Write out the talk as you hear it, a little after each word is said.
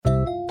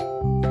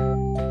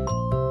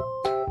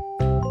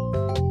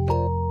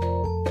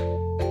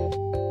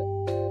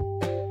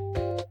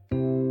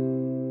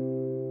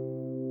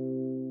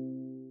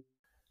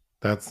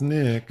That's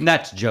Nick.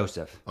 That's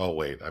Joseph. Oh,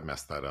 wait, I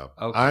messed that up.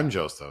 Okay. I'm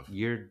Joseph.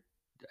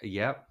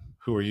 Yep.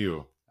 Who are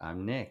you?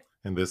 I'm Nick.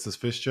 And this is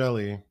Fish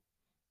Jelly.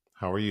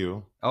 How are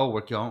you? Oh,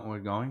 we're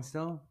going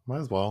still?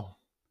 Might as well.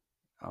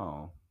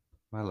 Oh,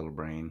 my little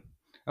brain.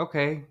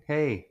 Okay.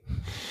 Hey.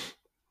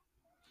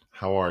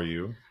 How are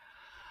you?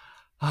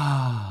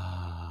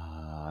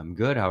 I'm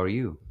good. How are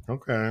you?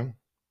 Okay.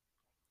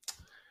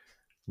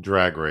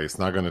 Drag Race.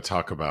 Not going to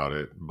talk about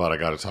it, but I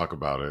got to talk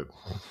about it.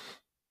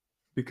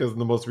 Because in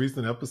the most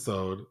recent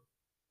episode,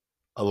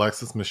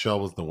 Alexis Michelle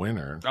was the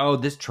winner. Oh,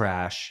 this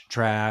trash.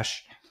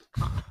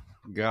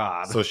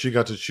 God. So she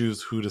got to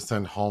choose who to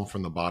send home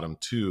from the bottom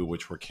two,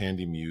 which were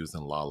Candy Muse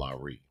and LaLa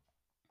Ri.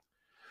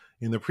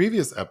 In the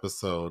previous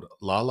episode,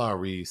 LaLa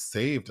Ri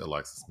saved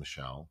Alexis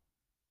Michelle,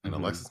 and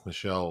Alexis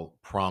Michelle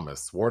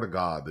swore to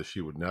God that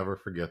she would never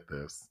forget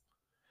this.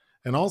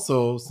 And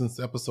also, since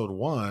episode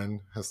 1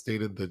 has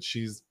stated that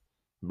she's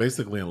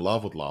basically in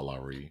love with LaLa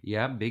Ri.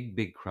 Yeah,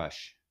 big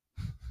crush.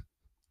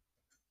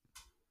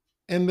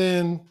 And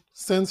then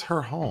sends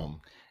her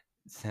home.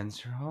 Sends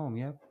her home,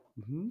 yep.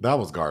 Mm-hmm. That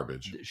was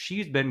garbage.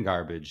 She's been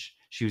garbage.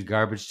 She was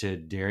garbage to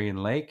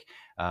Darien Lake.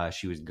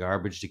 She was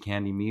garbage to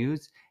Candy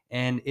Muse.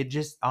 And it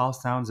just all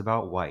sounds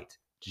about white.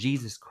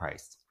 Jesus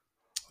Christ.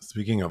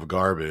 Speaking of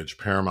garbage,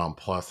 Paramount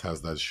Plus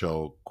has that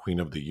show Queen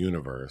of the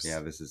Universe. Yeah,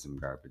 this is some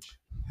garbage.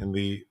 And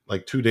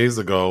 2 days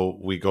ago,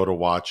 we go to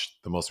watch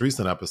the most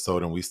recent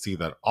episode and we see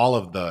that all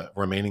of the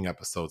remaining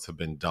episodes have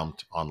been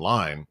dumped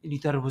online. And you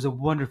thought it was a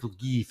wonderful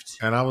gift.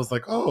 And I was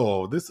like,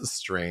 oh, this is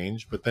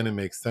strange. But then it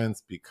makes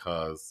sense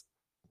because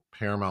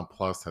Paramount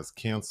Plus has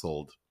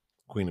canceled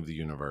Queen of the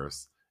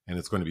Universe and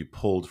it's going to be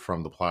pulled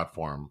from the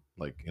platform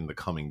like in the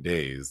coming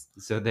days.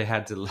 So they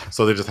had to...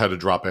 So they just had to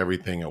drop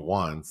everything at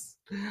once.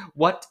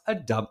 What a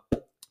dump.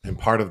 And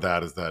part of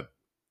that is that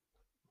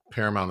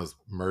Paramount is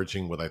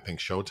merging with, I think,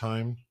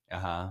 Showtime.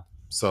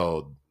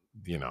 So,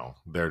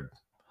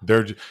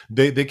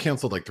 they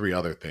canceled like 3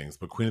 other things,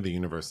 but Queen of the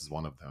Universe is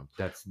one of them.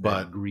 That's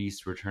that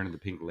Grease Return of the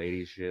Pink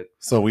Lady shit.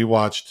 So we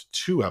watched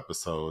 2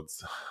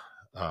 episodes,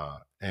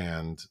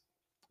 and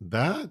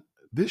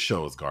this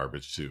show is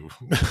garbage too.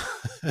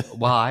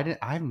 Well,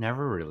 I've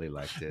never really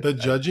liked it. The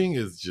judging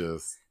is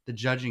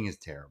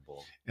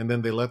terrible. And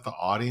then they let the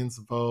audience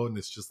vote, and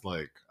it's just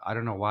like, I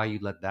don't know why you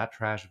let that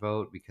trash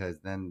vote, because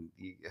then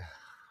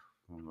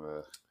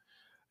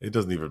it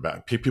doesn't even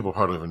matter. People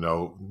probably don't even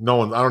know. No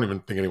one. I don't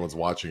even think anyone's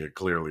watching it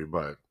clearly.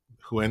 But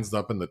who ends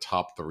up in the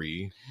top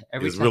 3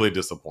 is really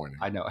disappointing.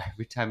 I know.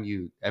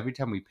 Every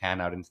time we pan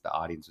out into the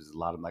audience, there's a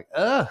lot of like,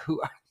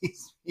 who are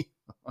these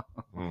people?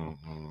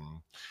 Mm-hmm.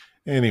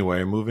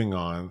 Anyway, moving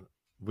on.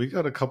 We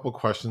got a couple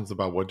questions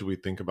about what do we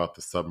think about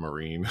the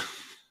submarine.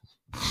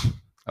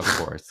 Of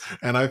course.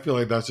 And I feel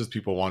like that's just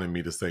people wanting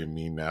me to say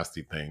mean,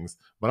 nasty things,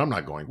 but I'm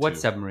not going to. What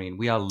submarine?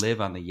 We all live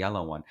on the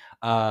yellow one.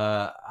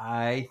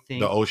 I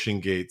think the Ocean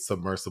Gate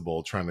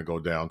submersible trying to go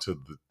down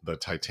to the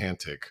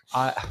Titanic.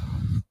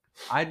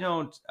 I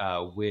don't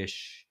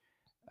wish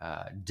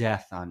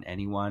death on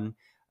anyone.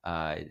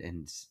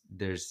 And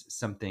there's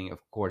something, of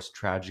course,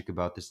 tragic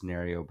about the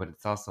scenario, but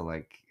it's also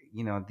like,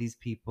 these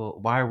people,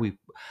 why are we...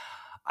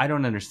 I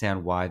don't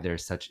understand why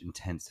there's such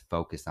intense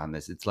focus on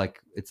this. It's like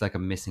a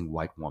missing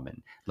white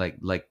woman. Like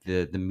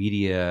the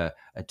media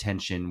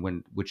attention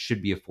which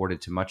should be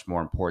afforded to much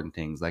more important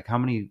things. Like how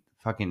many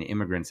fucking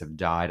immigrants have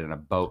died on a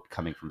boat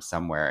coming from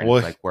somewhere, and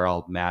it's like we're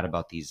all mad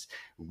about these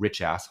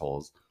rich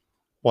assholes.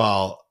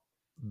 Well,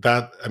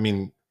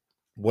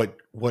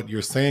 what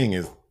you're saying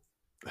is,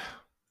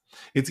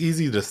 it's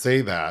easy to say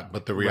that,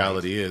 but the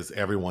reality is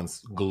everyone's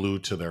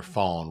glued to their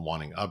phone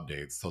wanting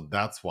updates. So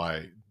that's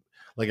why,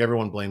 like,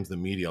 everyone blames the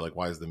media. Like,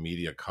 why is the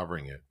media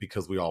covering it?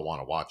 Because we all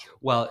want to watch it.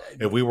 Well,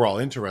 if we were all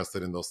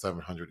interested in those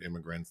 700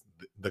 immigrants,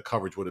 the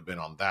coverage would have been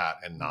on that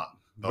and not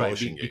the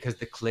Ocean Gate. Because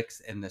the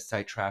clicks and the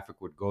site traffic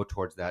would go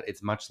towards that.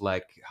 It's much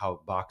like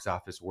how box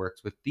office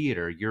works with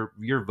theater.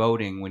 You're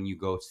voting when you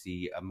go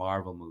see a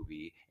Marvel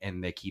movie,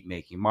 and they keep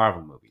making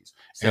Marvel movies.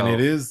 So, and it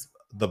is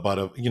the butt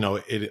of,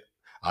 it.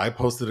 I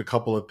posted a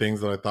couple of things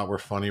that I thought were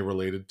funny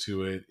related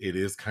to it. It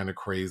is kind of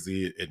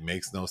crazy. It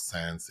makes no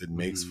sense. It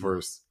makes for,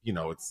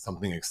 it's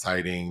something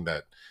exciting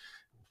that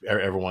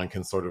everyone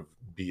can sort of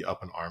be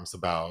up in arms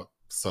about.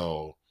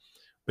 So,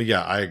 but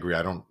yeah, I agree.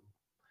 I don't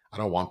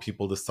want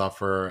people to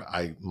suffer.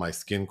 My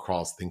skin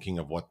crawls thinking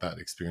of what that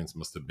experience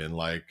must have been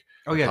like.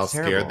 Oh yeah, how it's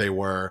scared terrible. they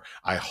were.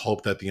 I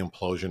hope that the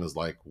implosion is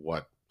like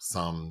what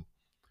some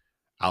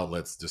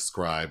outlets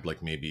described,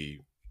 like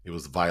maybe it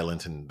was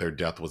violent and their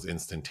death was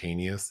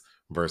instantaneous,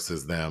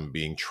 versus them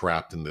being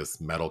trapped in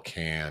this metal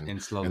can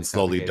and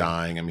slowly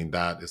dying. I mean,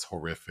 that is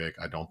horrific.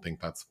 I don't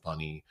think that's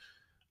funny.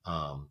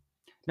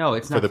 No,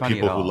 it's not for the funny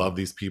people at all. who love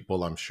these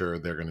people. I'm sure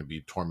they're going to be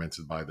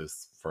tormented by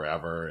this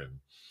forever.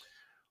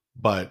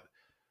 But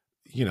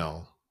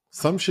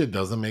some shit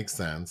doesn't make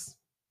sense.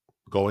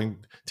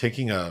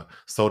 Taking a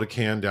soda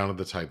can down to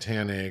the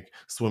Titanic,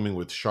 swimming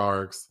with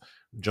sharks,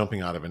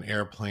 jumping out of an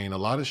airplane. A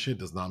lot of shit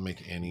does not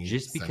make any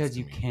sense. Just because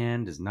you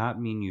can does not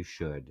mean you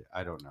should.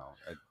 I don't know.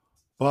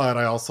 But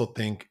I also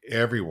think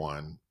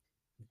everyone,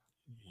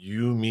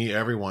 you, me,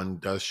 everyone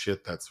does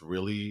shit that's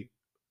really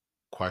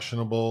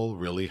questionable,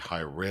 really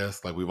high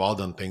risk. Like we've all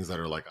done things that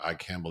are like, I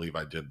can't believe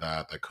I did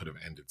that. That could have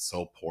ended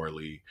so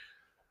poorly.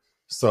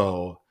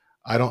 So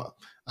I don't,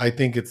 I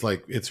think it's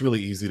like, it's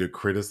really easy to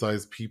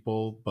criticize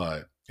people, but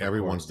Of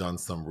everyone's course. done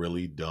some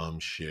really dumb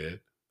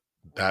shit.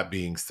 That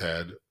being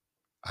said,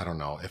 I don't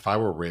know. If I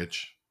were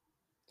rich,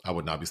 I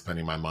would not be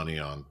spending my money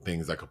on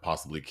things that could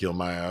possibly kill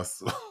my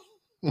ass.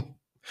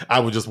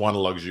 I would just want to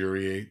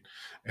luxuriate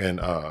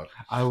and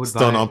I would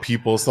stun on buy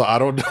people. So I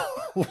don't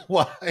know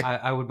why.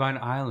 I would buy an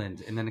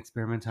island and then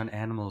experiment on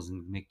animals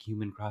and make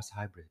human cross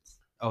hybrids.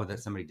 Oh, that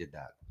somebody did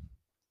that.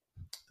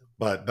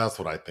 But that's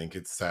what I think.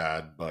 It's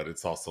sad, but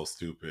it's also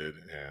stupid.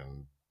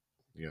 And,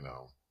 you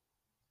know,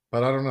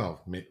 but I don't know.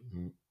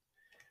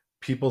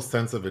 People's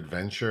sense of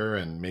adventure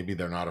and maybe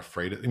they're not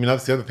afraid. I mean,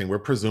 that's the other thing. We're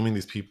presuming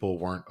these people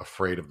weren't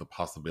afraid of the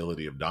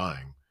possibility of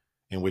dying,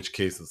 in which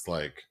case it's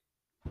like,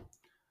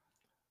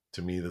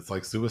 to me, that's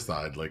like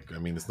suicide. Like, I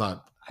mean, it's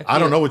not, I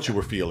don't know what you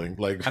were feeling.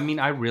 Like, I mean,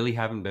 I really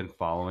haven't been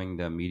following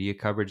the media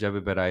coverage of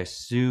it, but I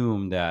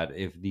assume that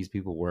if these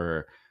people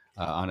were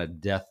on a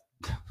death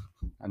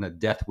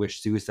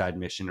wish suicide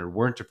mission or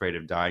weren't afraid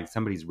of dying,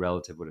 somebody's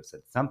relative would have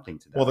said something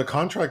to well, that the effect.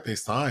 contract they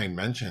signed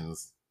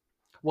mentions,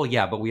 Well,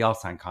 yeah, but we all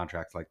sign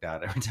contracts like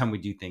that every time we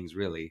do things,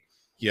 really.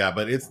 yeah,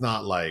 but it's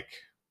not like,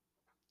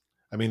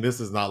 I mean, this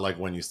is not like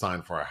when you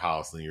sign for a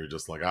house and you're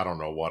just like, I don't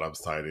know what I'm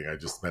signing. I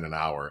just spent an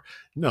hour.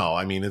 No,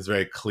 I mean, it's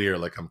very clear.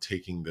 Like I'm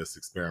taking this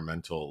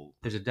experimental.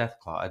 There's a death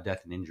clause, a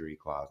death and injury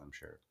clause, I'm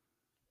sure.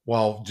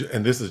 Well,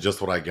 and this is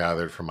just what I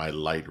gathered from my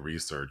light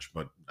research.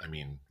 But I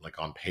mean, like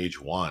on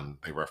page 1,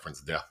 they reference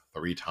death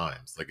 3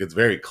 times. Like it's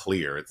very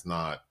clear. It's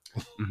not.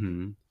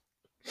 Mm-hmm.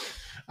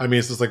 I mean,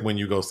 it's just like when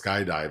you go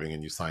skydiving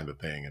and you sign the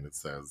thing and it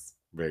says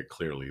very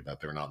clearly that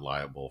they're not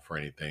liable for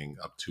anything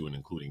up to and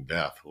including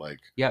death. Like,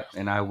 Yep,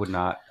 and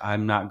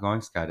I'm not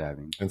going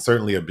skydiving. and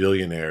certainly a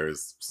billionaire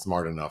is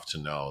smart enough to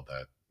know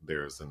that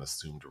there's an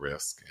assumed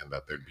risk and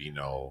that there'd be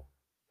no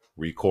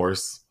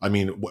recourse. I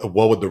mean,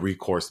 what would the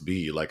recourse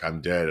be? Like,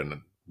 I'm dead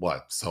and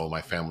what? So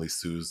my family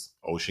sues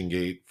Ocean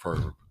Gate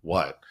for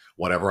what?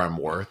 Whatever I'm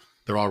worth.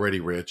 They're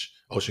already rich.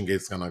 Ocean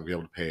Gate's gonna be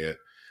able to pay it.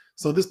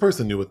 So this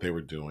person knew what they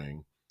were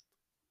doing.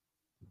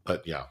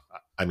 But yeah,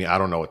 I mean, I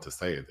don't know what to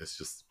say. It's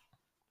just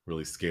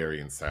really scary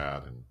and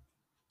sad. And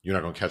you're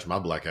not gonna catch my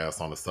black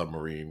ass on a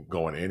submarine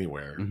going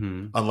anywhere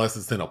Mm-hmm. unless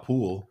it's in a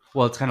pool.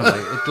 Well, it's kind of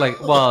like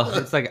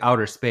it's like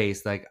outer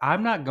space. Like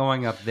I'm not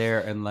going up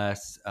there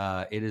unless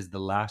it is the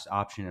last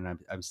option, and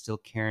I'm still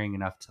caring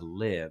enough to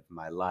live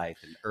my life.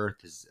 And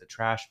Earth is a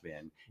trash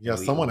bin. Yeah,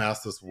 someone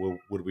asked us,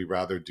 would we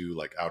rather do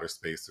like outer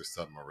space or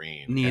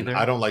submarine? Neither. And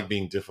I don't like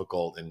being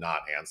difficult and not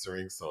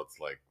answering, so it's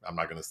like I'm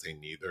not going to say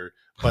neither,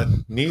 but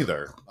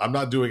neither. I'm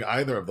not doing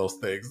either of those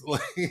things.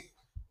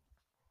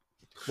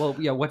 Well,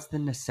 yeah. What's the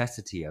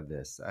necessity of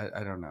this?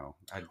 I don't know.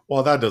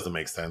 Well, that doesn't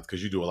make sense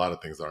because you do a lot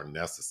of things that are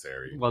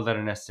necessary. Well, that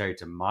are necessary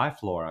to my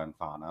flora and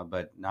fauna,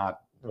 but not.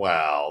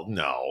 Well,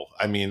 no.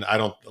 I mean, I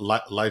don't.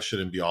 Life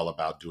shouldn't be all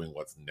about doing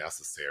what's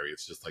necessary.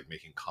 It's just like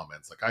making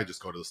comments. Like I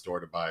just go to the store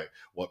to buy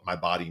what my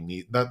body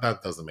needs. That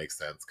doesn't make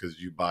sense because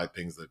you buy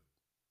things that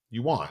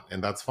you want,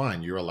 and that's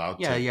fine. You're allowed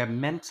Yeah, to. yeah,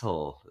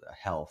 mental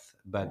health,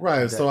 but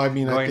Right. So I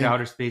mean, I going to think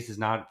outer space is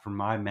not for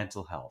my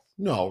mental health.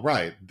 no,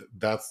 right.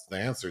 That's the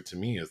answer to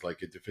me is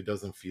like if it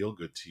doesn't feel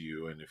good to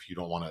you and if you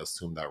don't want to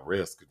assume that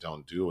risk,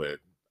 don't do it.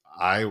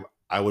 I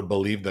would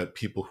believe that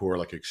people who are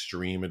like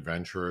extreme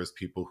adventurers,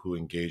 people who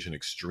engage in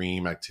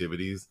extreme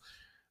activities,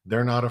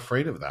 they're not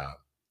afraid of that.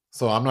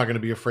 So I'm not going to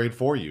be afraid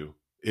for you.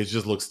 It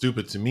just looks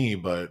stupid to me,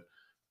 but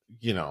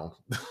you know,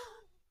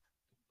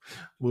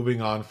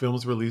 moving on,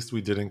 films released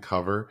we didn't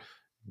cover: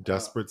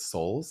 Desperate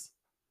Souls,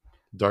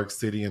 Dark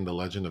City and the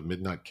Legend of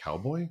Midnight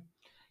Cowboy.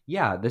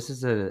 Yeah, this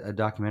is a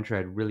documentary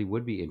I really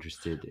would be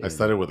interested I in.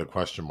 said it with a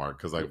question mark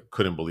because I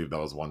couldn't believe that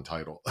was one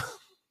title.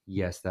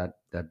 Yes, that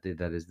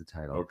is the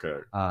title. Okay.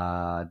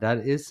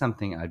 That is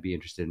something I'd be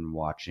interested in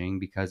watching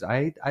because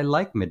I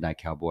like Midnight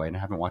Cowboy and I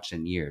haven't watched it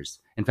in years.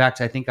 In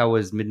fact, I think I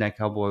was Midnight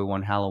Cowboy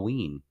one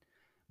Halloween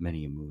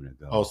many a moon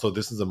ago. Oh, so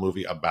this is a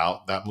movie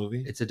about that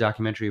movie? It's a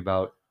documentary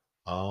about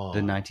Oh. the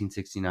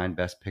 1969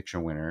 Best Picture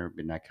winner,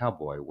 Midnight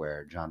Cowboy,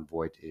 where John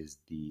Voight is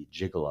the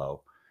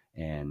gigolo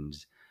and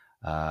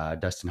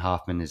Dustin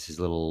Hoffman is his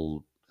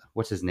little,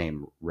 what's his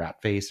name,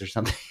 Rat Face or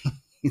something.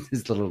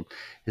 his little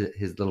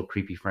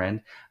creepy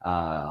friend.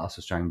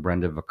 Also starring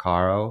Brenda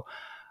Vaccaro,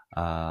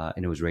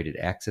 and it was rated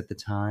X at the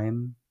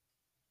time.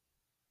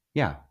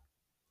 Yeah.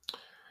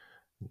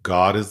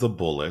 God is a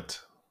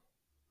Bullet.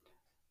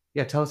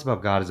 Yeah, tell us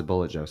about God is a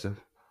Bullet, Joseph.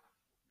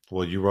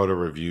 Well, you wrote a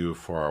review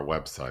for our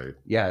website.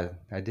 Yeah,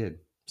 I did.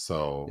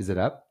 So is it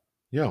up?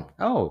 Yeah.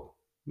 Oh,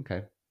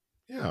 okay.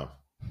 Yeah.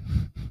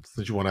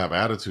 Since you want to have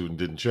attitude and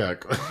didn't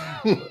check.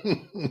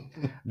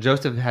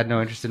 Joseph had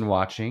no interest in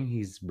watching.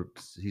 He's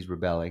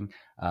rebelling.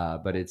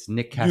 But it's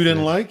Nick Kessler. You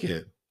didn't like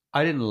it.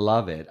 I didn't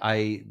love it.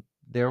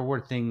 There were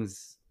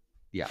things.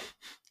 Yeah,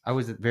 I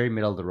was very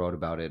middle of the road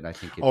about it. And I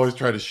think it's, always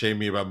try to shame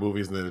me about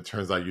movies, and then it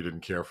turns out you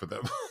didn't care for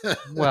them.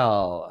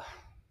 Well,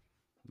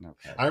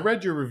 Okay. I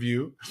read your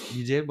review.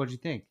 You did? What'd you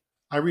think?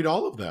 I read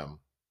all of them.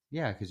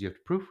 Yeah, because you have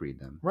to proofread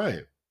them.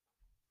 Right.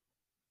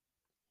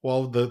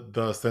 Well,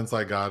 the sense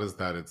I got is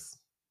that it's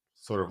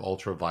sort of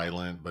ultra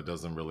violent, but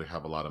doesn't really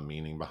have a lot of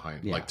meaning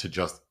behind. Yeah. Like to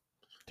just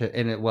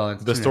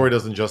It's the story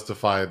doesn't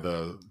justify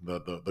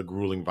the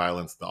grueling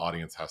violence the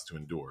audience has to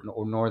endure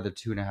nor the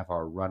 2.5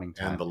 hour running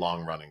time and the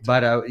long running time.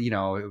 But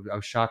I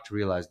was shocked to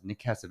realize Nick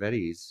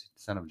Cassavetes,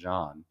 son of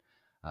John,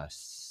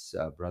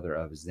 brother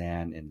of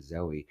Zan and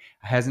Zoe,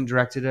 hasn't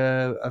directed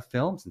a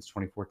film since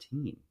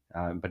 2014.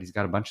 But he's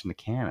got a bunch in the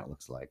can, it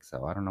looks like.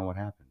 So I don't know what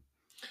happened.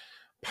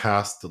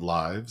 Past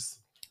lives.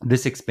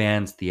 This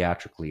expands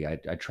theatrically. I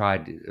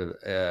tried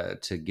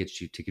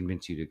to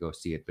convince you to go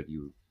see it, but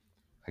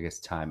I guess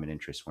time and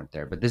interest weren't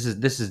there. But this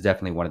is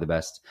definitely one of the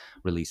best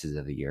releases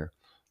of the year.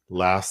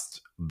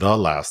 The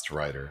Last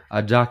Rider.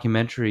 A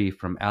documentary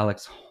from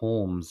Alex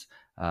Holmes,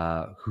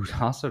 who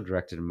also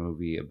directed a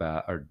movie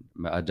or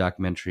a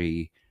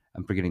documentary.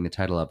 I'm forgetting the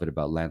title of it,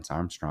 about Lance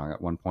Armstrong at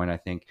one point, I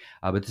think.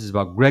 But this is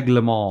about Greg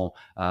LeMond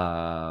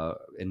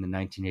in the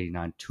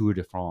 1989 Tour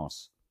de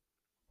France.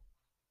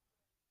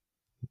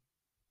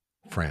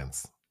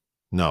 France.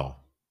 No.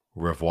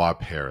 Revoir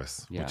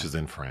Paris, Yeah. which is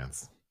in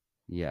France.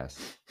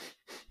 Yes.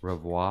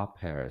 Revoir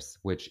Paris,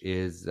 which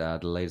is the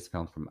latest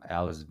film from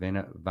Alice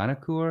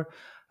Vanacour,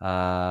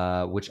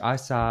 which I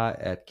saw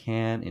at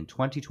Cannes in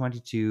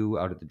 2022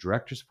 out of the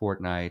Director's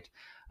Fortnight.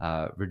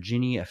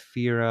 Virginie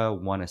Efira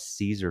won a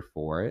Caesar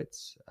for it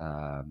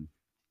for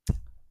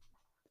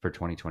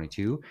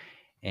 2022.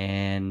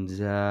 And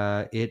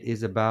it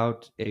is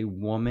about a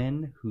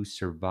woman who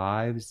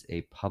survives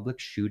a public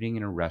shooting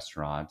in a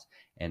restaurant,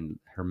 and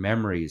her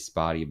memory is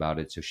spotty about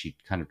it. So she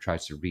kind of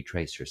tries to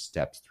retrace her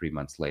steps 3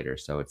 months later.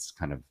 So it's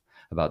kind of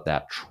about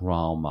that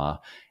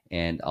trauma.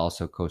 And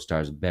also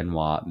co-stars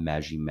Benoit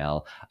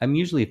Magimel. I'm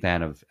usually a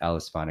fan of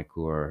Alice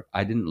Vanacour.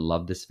 I didn't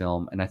love this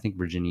film, and I think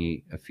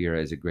Virginie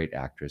Efira is a great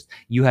actress.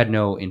 You had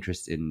no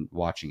interest in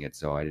watching it,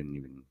 so I didn't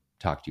even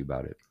talk to you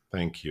about it.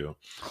 Thank you.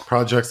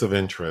 Projects of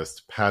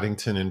interest.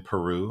 Paddington in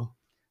Peru.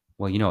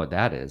 Well, you know what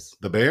that is.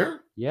 The Bear?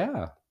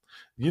 Yeah.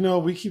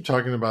 We keep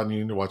talking about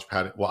needing to watch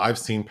Paddington. Well, I've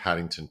seen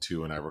Paddington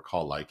 2, and I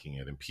recall liking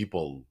it. And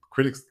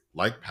critics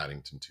like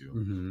Paddington 2.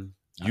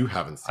 Mm-hmm. You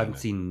haven't seen it. I haven't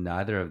seen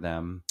neither of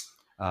them.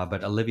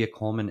 But Olivia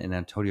Colman and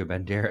Antonio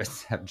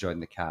Banderas have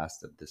joined the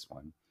cast of this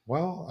one.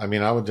 Well, I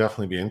mean, I would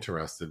definitely be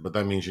interested, but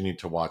that means you need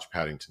to watch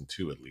Paddington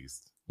 2 at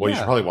least. Well, Yeah. You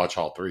should probably watch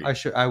all three.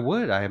 I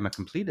would. I am a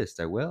completist.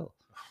 I will.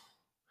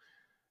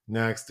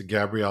 Next,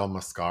 Gabriel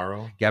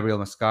Mascaro. Gabriel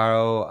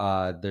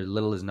Mascaro, there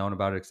little is known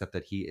about it except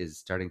that he is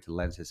starting to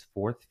lens his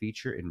fourth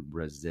feature in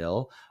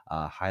Brazil.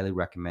 Highly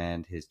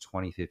recommend his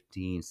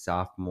 2015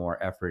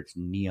 sophomore efforts,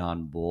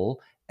 Neon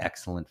Bull.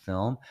 Excellent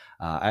film.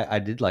 I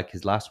did like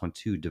his last one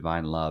too,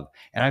 Divine Love.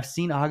 And I've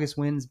seen August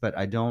Winds, but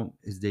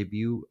his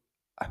debut,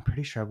 I'm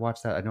pretty sure I've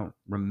watched that. I don't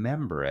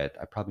remember it.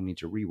 I probably need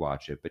to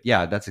rewatch it. But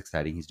yeah, that's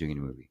exciting. He's doing a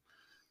new movie.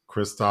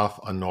 Christophe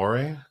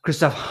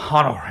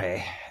Honoré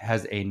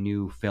has a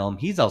new film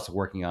he's also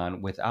working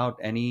on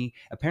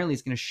apparently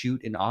he's going to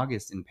shoot in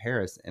August in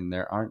Paris, and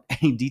there aren't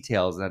any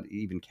details, not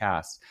even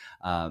cast.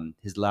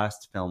 His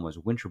last film was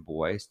Winter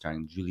Boy,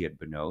 starring Juliette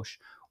Binoche,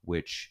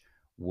 which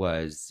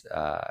was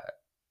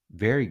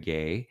very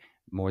gay,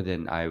 more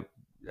than I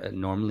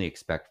normally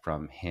expect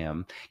from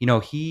him.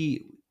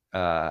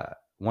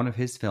 One of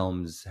his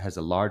films has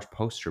a large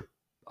poster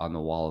on the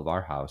wall of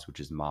our house, which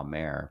is Ma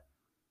Mère.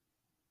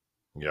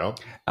 Yep.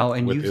 Oh,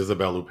 and with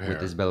Isabelle Huppert.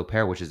 With Isabelle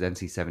Huppert, which is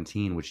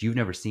NC-17, which you've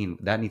never seen.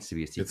 That needs to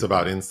be a secret. It's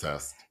about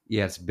incest.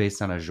 Yeah, it's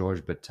based on a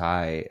Georges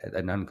Bataille,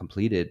 an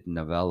uncompleted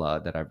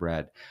novella that I've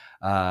read.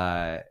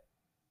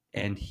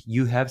 And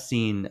you have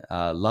seen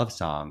Love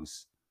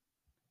Songs.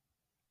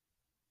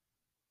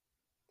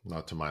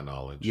 Not to my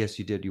knowledge. Yes,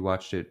 you did. You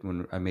watched it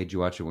when I made you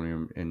watch it when we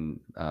were in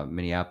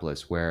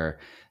Minneapolis, where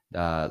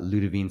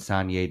Ludivine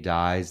Sagnier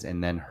dies,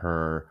 and then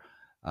her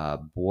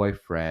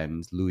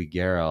boyfriend, Louis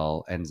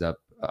Garrel, ends up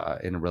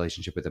in a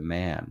relationship with a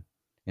man,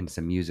 and it's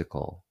a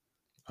musical.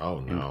 Oh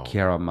no! And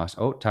Chiara must.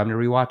 Oh, time to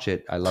rewatch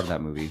it. I love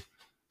that movie.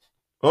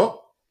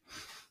 Oh,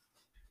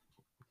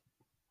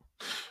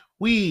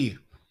 we,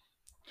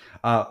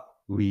 or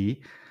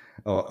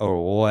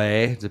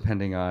ouais,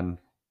 depending on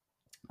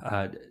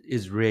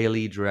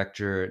Israeli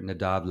director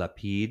Nadav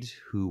Lapid,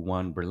 who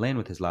won Berlin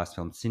with his last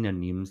film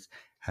Synonyms,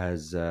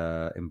 has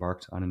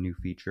embarked on a new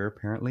feature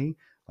apparently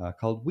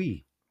called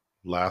We.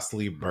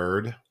 Lastly,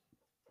 Bird.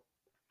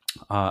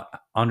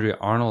 Andrea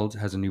Arnold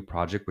has a new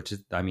project, which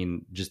is, I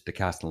mean, just the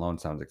cast alone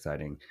sounds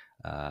exciting.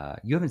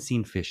 You haven't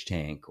seen Fish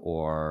Tank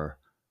or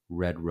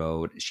Red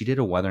Road. She did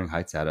a Wuthering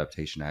Heights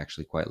adaptation I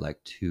actually quite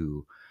like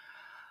too.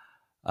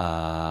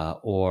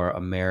 Or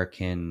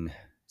American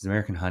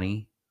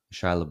Honey,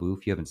 Shia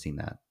LaBeouf. You haven't seen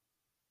that?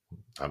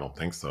 I don't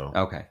think so.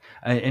 Okay.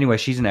 Anyway,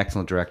 she's an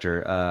excellent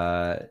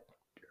director.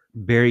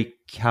 Barry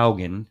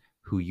Cowgan,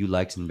 who you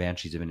liked in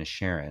Banshees of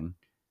Inisherin.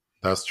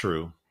 That's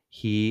true.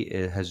 He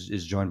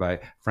is joined by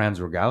Franz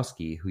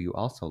Rogowski, who you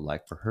also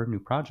like for her new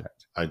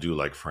project. I do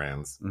like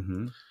Franz.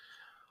 Mm-hmm.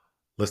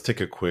 Let's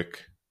take a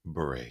quick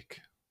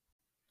break.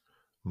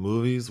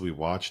 Movies we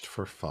watched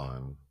for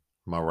fun.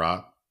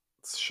 Marat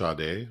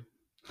Sade.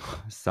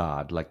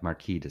 Sade, like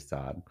Marquis de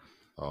Sade.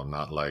 Oh,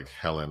 not like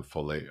Helen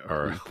Follet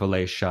or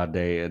Filet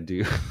Sade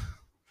adieu.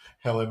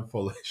 Helen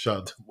Follet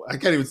Sade. I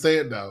can't even say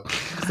it now.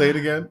 Say it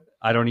again.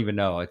 I don't even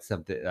know. It's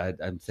something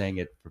I'm saying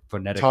it Talk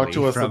phonetically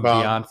to us from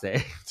about.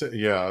 Beyonce.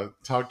 Yeah,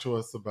 talk to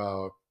us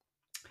about.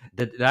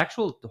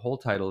 The whole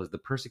title is The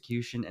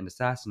Persecution and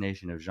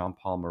Assassination of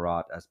Jean-Paul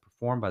Marat as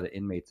performed by the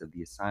inmates of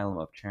the Asylum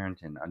of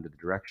Charenton under the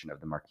direction of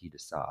the Marquis de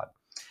Sade.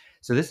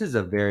 So this is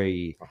a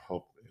very I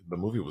hope the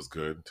movie was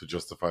good to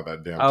justify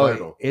that damn oh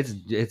title.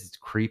 it's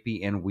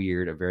creepy and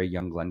weird. A very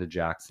young Glenda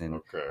Jackson.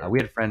 Okay. We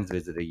had friends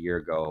visit a year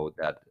ago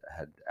that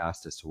had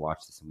asked us to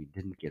watch this, and we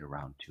didn't get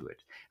around to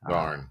it.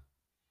 Darn.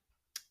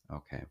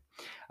 Okay.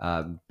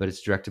 But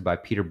it's directed by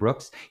Peter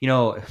Brooks. You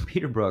know,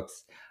 Peter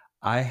Brooks,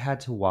 I had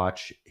to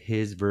watch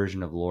his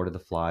version of Lord of the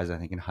Flies, I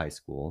think, in high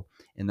school.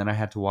 And then I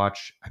had to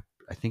watch,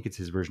 I think it's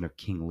his version of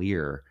King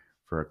Lear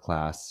for a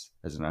class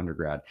as an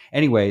undergrad.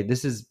 Anyway,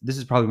 this is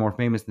probably more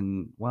famous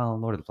than, well,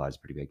 Lord of the Flies is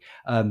pretty big.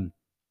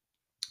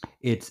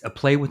 It's a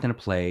play within a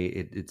play.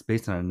 It's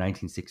based on a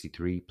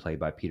 1963 play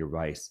by Peter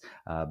Weiss,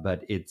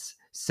 but it's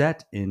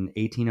set in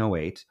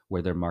 1808,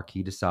 where the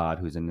Marquis de Sade,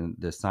 who's in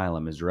the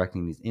asylum, is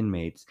directing these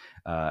inmates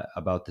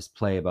about this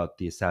play about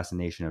the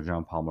assassination of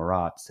Jean-Paul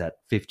Marat, set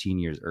 15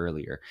 years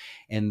earlier.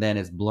 And then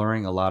it's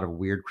blurring a lot of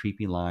weird,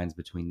 creepy lines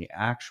between the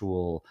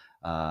actual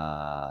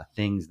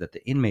things that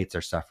the inmates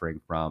are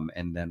suffering from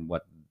and then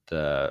what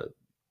the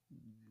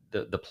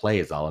play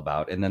is all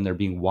about, and then they're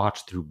being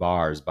watched through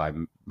bars by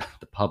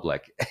the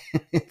public.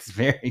 It's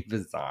very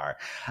bizarre,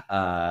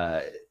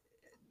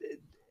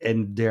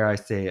 and dare I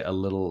say, a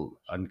little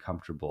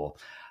uncomfortable.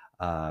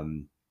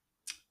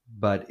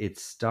 But it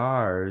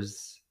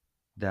stars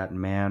that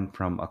man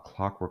from A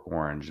Clockwork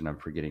Orange, and I'm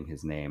forgetting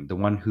his name. The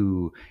one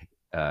who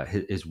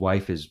his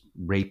wife is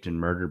raped and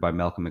murdered by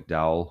Malcolm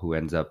McDowell, who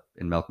ends up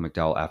in Malcolm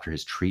McDowell after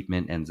his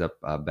treatment ends up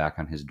back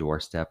on his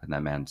doorstep, and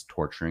that man's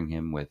torturing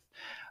him with.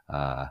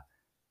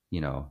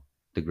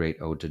 The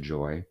Great Ode to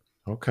Joy.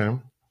 Okay.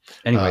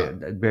 Anyway,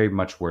 very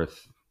much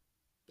worth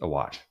a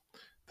watch.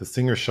 The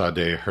singer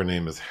Sade, her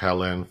name is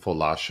Helen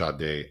Fola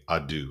Sade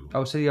Adu.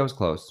 Oh, so I was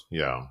close.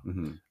 Yeah.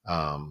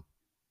 Mm-hmm.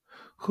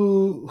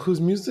 Whose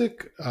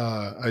music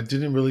I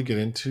didn't really get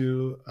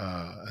into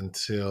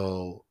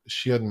until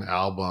she had an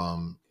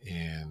album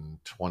in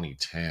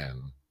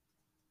 2010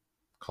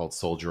 called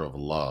Soldier of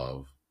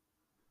Love.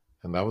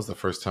 And that was the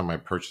first time I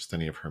purchased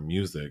any of her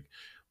music.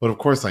 But of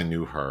course I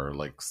knew her,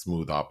 like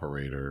Smooth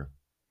Operator.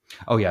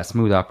 Oh yeah,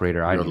 Smooth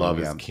Operator. Your Love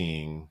is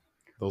King.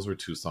 Those were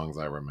two songs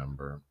I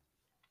remember.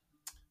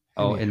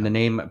 Oh, and the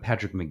name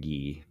Patrick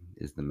McGee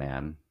is the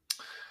man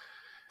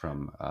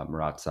from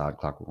Marat Sade,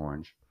 Clockwork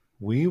Orange.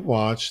 We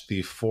watched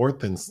the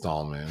fourth and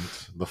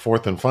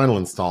final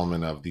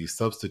installment of the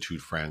Substitute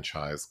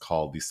franchise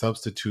called The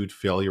Substitute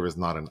Failure is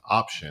Not an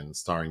Option,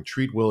 starring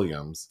Treat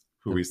Williams,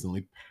 who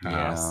recently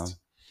passed.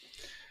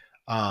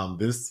 Yeah.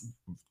 This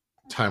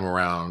time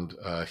around,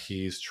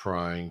 he's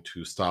trying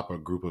to stop a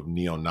group of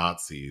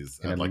neo-Nazis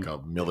at like a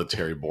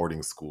military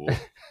boarding school.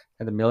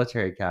 At the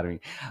military academy.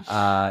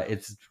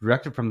 It's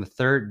directed from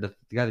the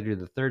guy that did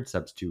the third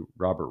Substitute,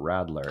 Robert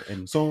Radler.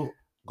 And so,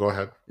 go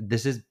ahead.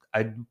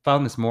 I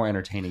found this more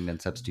entertaining than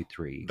Substitute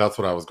 3. That's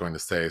what I was going to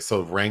say.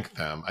 So rank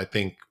them. I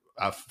think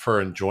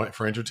for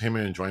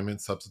entertainment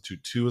enjoyment,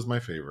 Substitute 2 is my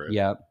favorite.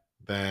 Yeah.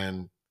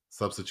 Then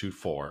Substitute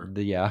 4.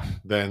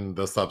 Then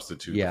the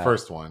Substitute, the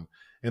first one.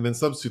 And then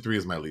Substitute 3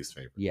 is my least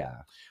favorite. Yeah.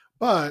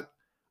 But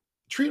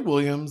Treat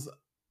Williams,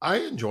 I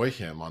enjoy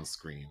him on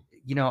screen.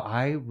 You know,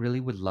 I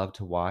really would love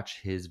to watch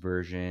his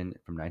version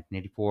from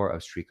 1984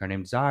 of Streetcar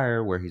Named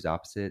Desire, where he's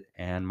opposite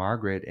Anne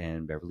Margaret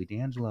and Beverly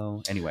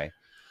D'Angelo. Anyway.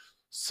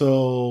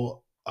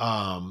 So,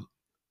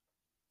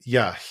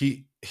 yeah,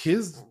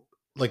 his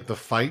like the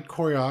fight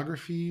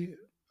choreography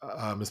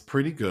is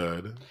pretty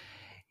good.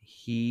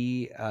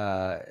 He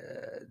the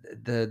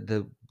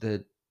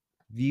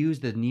views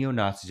the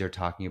neo-Nazis are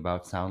talking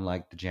about sound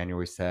like the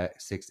January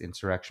 6th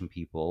insurrection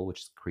people,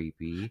 which is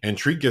creepy. And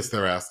Treat gets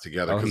their ass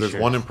together because there's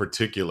one in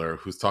particular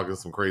who's talking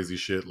some crazy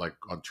shit like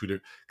on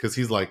Twitter, because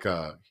he's like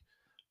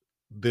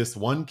this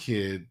one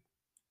kid.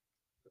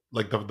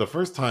 Like the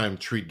first time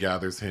Treat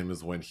gathers him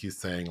is when he's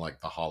saying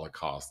like the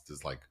Holocaust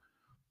is like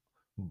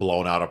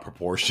blown out of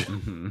proportion.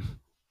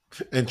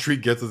 Mm-hmm. And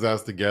Treat gets his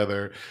ass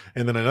together.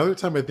 And then another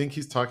time I think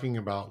he's talking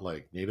about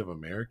like Native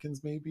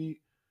Americans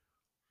maybe.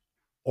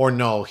 Or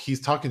no,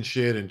 he's talking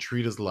shit and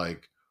Treat is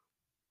like,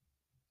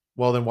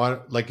 well then why,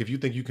 like if you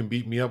think you can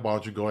beat me up, why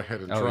don't you go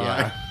ahead and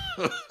try?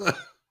 Yeah.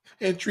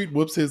 And Treat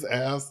whoops his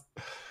ass.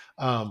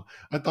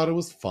 I thought it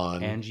was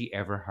fun. Angie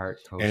Everhart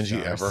Angie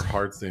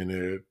Everhart's in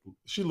it.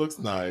 She looks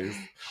nice.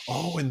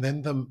 Oh, and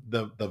then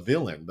the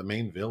villain, the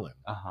main villain.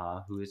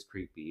 Who is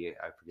creepy.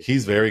 I forget.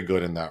 He's very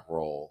good in that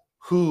role.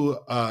 Who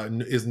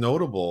is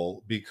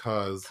notable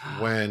because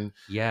when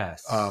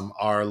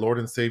our Lord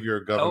and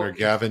Savior Governor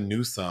Gavin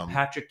Newsom,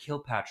 Patrick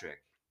Kilpatrick,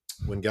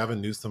 when Gavin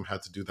Newsom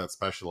had to do that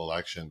special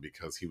election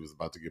because he was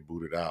about to get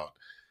booted out,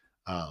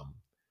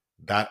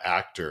 that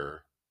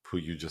actor who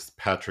you just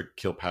Patrick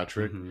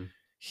Kilpatrick, Mhm.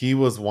 he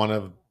was one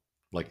of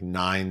like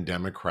 9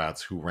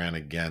 Democrats who ran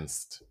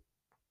against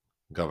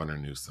Governor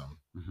Newsom.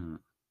 Mhm.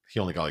 He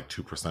only got like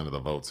 2% of the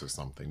votes or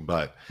something,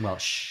 but Well,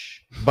 shh.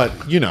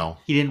 you know,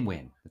 He didn't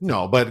win. That's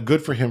no, it. but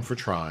good for him for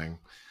trying.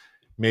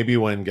 Maybe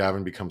when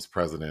Gavin becomes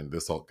president,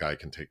 this old guy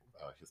can take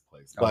his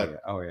place.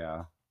 But Oh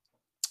yeah.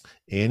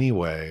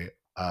 anyway,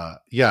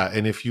 yeah,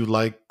 and if you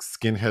like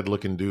skinhead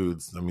looking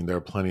dudes, I mean, there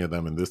are plenty of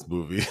them in this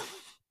movie.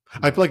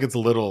 I feel like it's a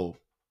little.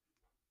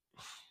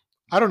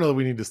 I don't know that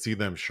we need to see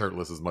them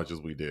shirtless as much as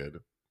we did.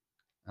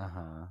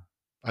 Uh-huh.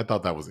 I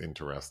thought that was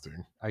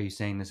interesting. Are you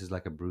saying this is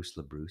like a Bruce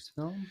LaBruce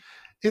film?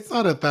 It's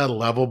not at that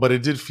level, but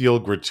it did feel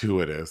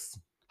gratuitous.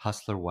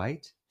 Hustler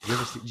White?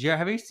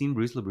 Have you seen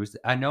Bruce LaBruce?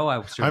 I know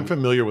I'm sure I'm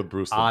familiar with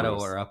Bruce Otto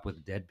LaBruce. are Up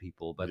with Dead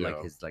People, but like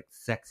Yeah. his like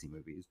sexy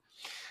movies.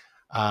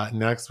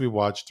 Next, we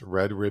watched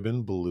Red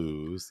Ribbon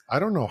Blues. I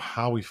don't know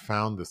how we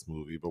found this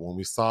movie, but when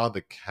we saw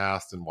the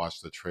cast and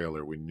watched the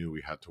trailer, we knew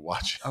we had to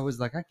watch it. I was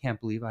like, I can't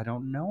believe I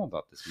don't know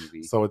about this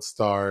movie. So it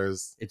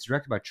stars It's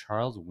directed by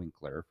Charles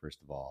Winkler,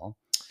 first of all.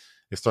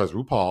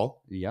 RuPaul,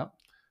 Yep.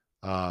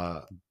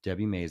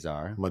 Debbie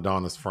Mazar,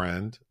 Madonna's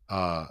friend,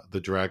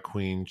 the drag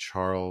queen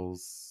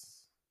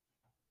Charles.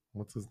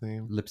 What's his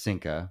name?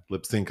 Lipsinka.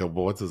 Lipsinka.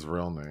 But what's his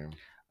real name?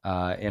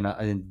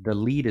 And the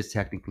lead is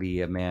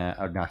technically an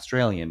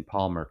Australian,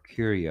 Paul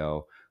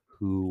Mercurio,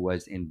 who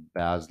was in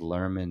Baz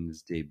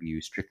Luhrmann's debut,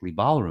 Strictly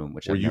Ballroom.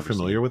 Which were you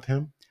familiar with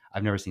him?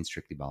 I've never seen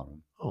Strictly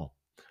Ballroom. Oh,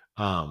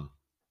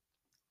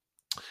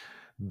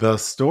 the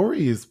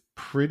story is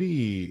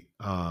pretty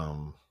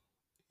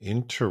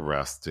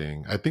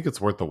interesting. I think it's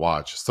worth the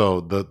watch.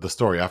 So the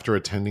story: after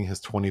attending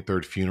his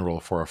 23rd funeral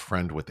for a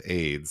friend with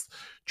AIDS,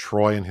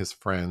 Troy and his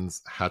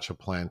friends hatch a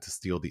plan to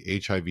steal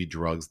the HIV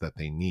drugs that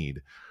they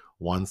need.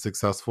 One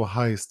successful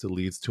heist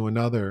leads to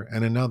another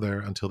and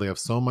another until they have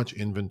so much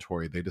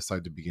inventory they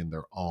decide to begin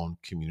their own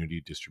community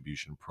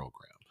distribution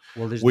program.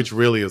 Well, which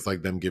really is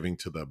like them giving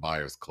to the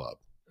Buyers Club.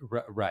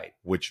 Right,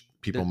 which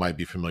people might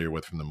be familiar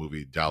with from the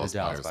movie Dallas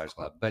Buyers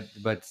Club.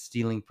 But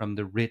stealing from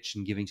the rich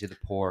and giving to the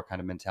poor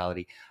kind of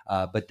mentality.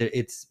 But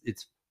it's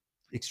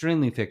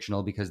extremely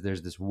fictional because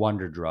there's this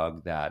wonder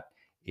drug that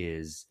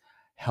is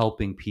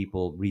helping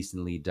people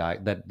recently die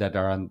that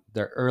are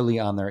they're early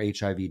on their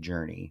HIV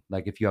journey.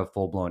 Like if you have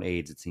full blown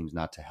AIDS, it seems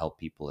not to help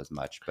people as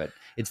much. But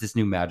it's this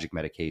new magic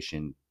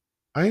medication.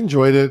 I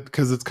enjoyed it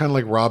because it's kind of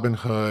like Robin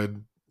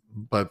Hood,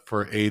 but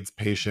for AIDS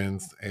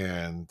patients,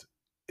 and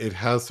it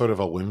has sort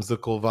of a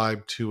whimsical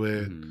vibe to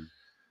it. Mm-hmm.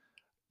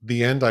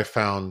 The end I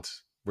found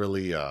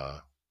really, I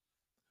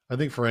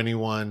think for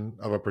anyone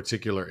of a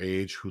particular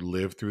age who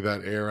lived through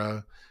that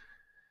era,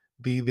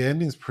 the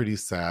ending's pretty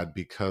sad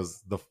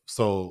because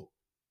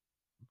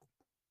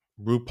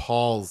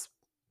RuPaul's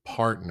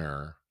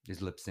partner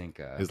is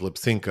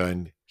Lipsinka,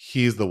 and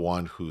he's the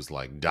one who's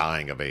like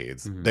dying of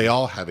AIDS. Mm-hmm. They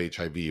all have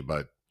HIV,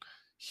 but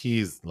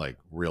he's like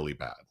really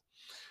bad.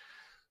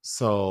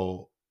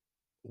 So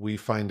we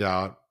find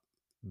out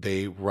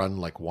they run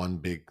like one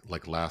big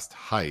like last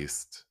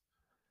heist,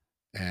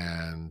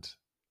 and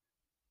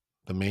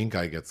the main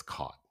guy gets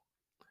caught.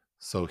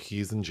 So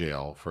he's in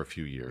jail for a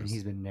few years. And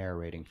he's been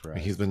narrating for us.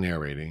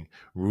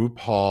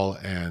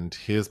 RuPaul and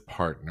his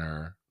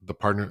partner,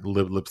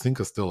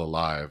 Lipsinka's still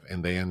alive,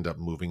 and they end up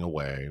moving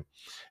away.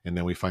 And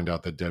then we find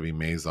out that Debbie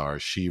Mazar,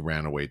 she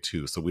ran away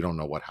too. So we don't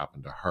know what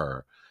happened to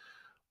her.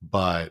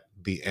 But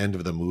the end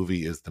of the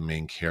movie is the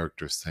main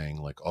character saying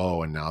like,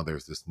 oh, and now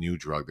there's this new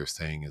drug they're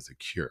saying is a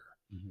cure.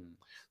 Mm-hmm.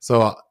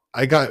 So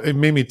it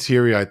made me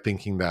teary-eyed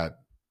thinking that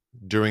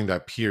during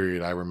that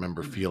period, I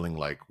remember feeling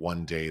like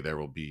one day there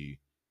will be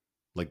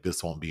like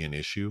this won't be an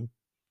issue.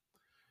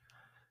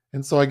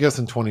 And so I guess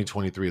in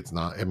 2023, it's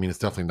not. I mean, it's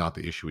definitely not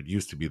the issue it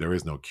used to be. There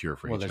is no cure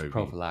for HIV. There's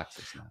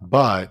prophylaxis now.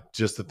 But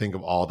just to think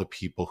of all the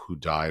people who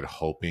died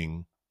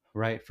hoping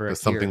that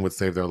something would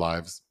save their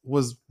lives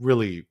was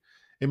really,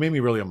 it made me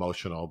really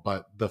emotional.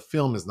 But the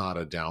film is not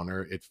a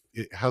downer.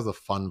 It has a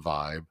fun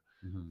vibe.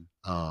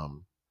 Mm-hmm.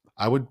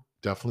 I would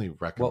definitely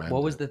recommend.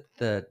 What was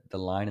the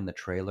line in the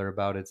trailer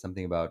about it?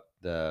 Something about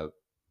the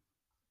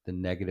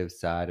negative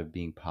side of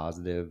being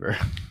positive, or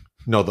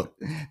no, the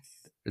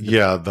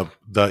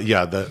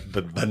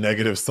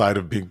negative side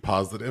of being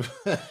positive.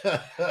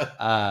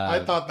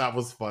 I thought that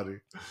was funny.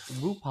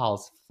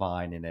 RuPaul's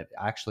fine in it.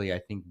 Actually, I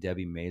think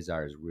Debbie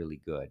Mazar is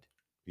really good.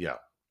 Yeah.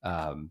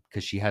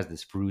 Because she has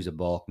this Fruza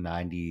Balk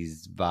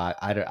 90s vibe.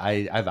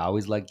 I've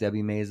always liked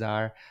Debbie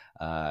Mazar,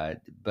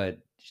 but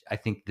I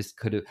think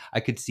I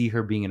could see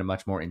her being in a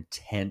much more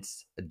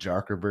intense,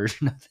 darker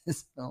version of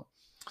this film.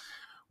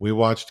 We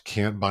watched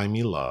Can't Buy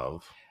Me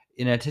Love.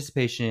 In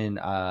anticipation,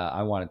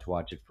 I wanted to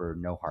watch it for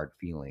No Hard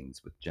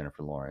Feelings with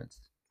Jennifer Lawrence.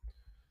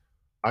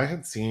 I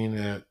had seen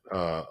it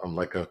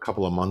like a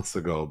couple of months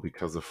ago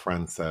because a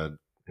friend said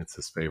it's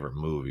his favorite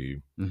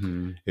movie.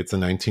 Mm-hmm. It's a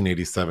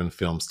 1987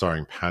 film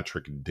starring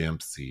Patrick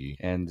Dempsey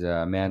and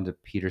Amanda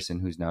Peterson,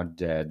 who's now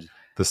dead.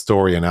 The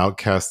story: an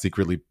outcast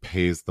secretly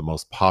pays the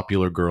most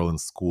popular girl in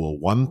school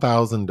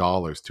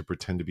 $1,000 to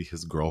pretend to be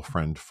his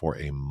girlfriend for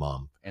a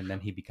month. And then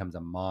he becomes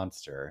a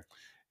monster.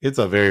 It's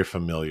a very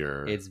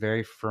familiar. It's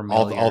very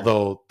familiar.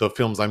 Although the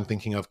films I'm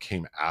thinking of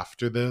came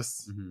after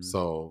this, Mhm.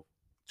 so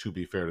to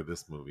be fair to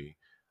this movie,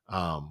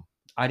 um,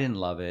 I didn't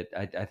love it.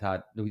 I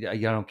thought I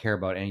don't care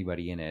about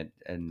anybody in it,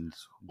 and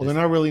well, they're just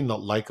not really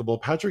not likable.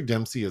 Patrick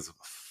Dempsey is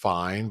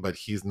fine, but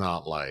he's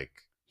not like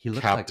he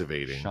looks like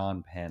captivating.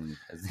 Sean Penn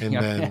as a And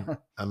young then man.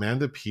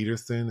 Amanda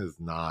Peterson is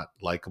not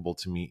likable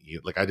to me.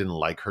 Like I didn't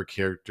like her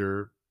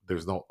character.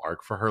 There's no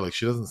arc for her. Like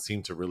she doesn't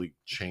seem to really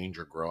change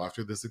or grow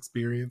after this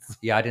experience.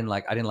 Yeah, I didn't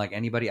like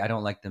anybody. I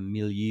don't like the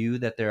milieu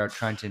that they're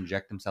trying to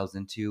inject themselves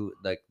into.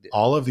 Like,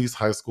 All of these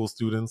high school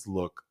students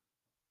look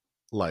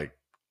like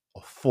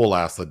full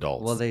ass well,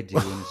 adults. they do,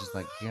 and it's just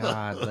like,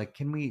 God, like,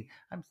 can we?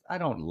 I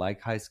don't like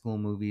high school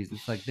movies.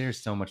 It's like there's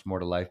so much more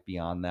to life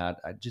beyond that.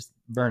 I just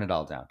burn it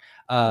all down.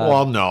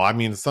 Well, no, I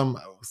mean some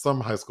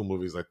high school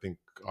movies I think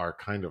are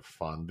kind of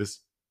fun. This,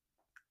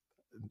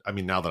 I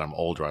mean, now that I'm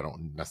older, I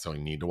don't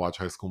necessarily need to watch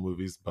high school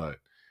movies, but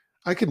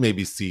I could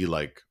maybe see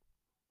like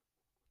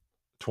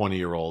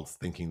 20-year-olds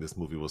thinking this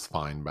movie was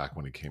fine back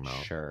when it came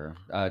out. Sure.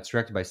 It's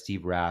directed by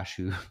Steve Rash,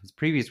 who his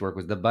previous work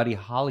was the Buddy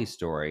Holly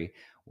story,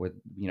 with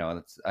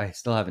I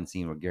still haven't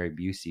seen where Gary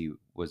Busey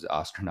was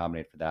Oscar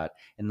nominated for that,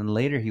 and then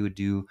later he would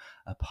do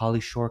a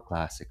Pauly Shore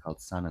classic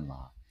called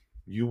Son-in-Law.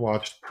 You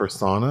watched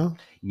Persona?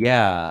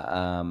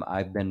 Yeah,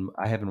 I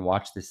haven't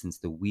watched this since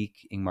the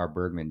week Ingmar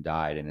Bergman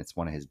died, and it's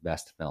one of his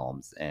best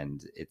films.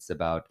 And it's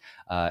about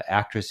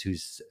actress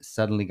who's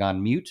suddenly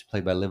gone mute,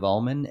 played by Liv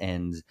Ullmann,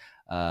 and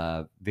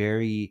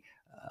very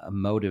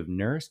emotive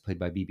nurse, played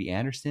by Bibi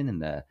Anderson,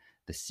 and the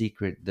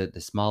secret, the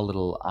small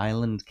little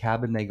island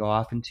cabin they go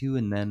off into,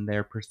 and then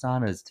their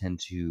personas tend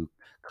to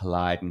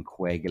collide and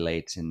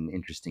coagulate in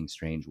interesting,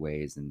 strange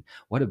ways. And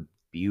what a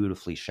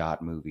beautifully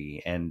shot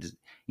movie! And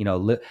you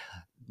know,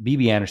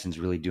 BB Anderson's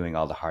really doing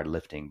all the hard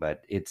lifting,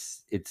 but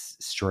it's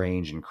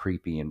strange and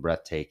creepy and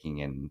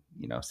breathtaking, and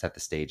set the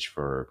stage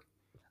for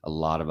a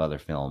lot of other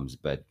films.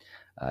 But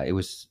it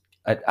was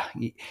uh,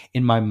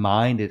 in my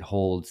mind, it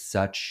holds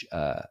such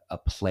a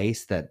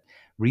place that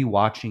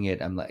rewatching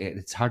it, I'm like,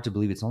 it's hard to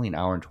believe it's only an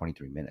hour and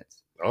 23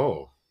 minutes.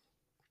 Oh,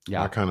 my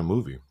Yeah, kind of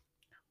movie.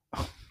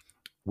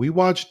 We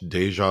watched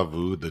Deja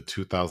Vu, the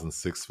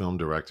 2006 film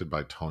directed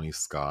by Tony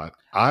Scott.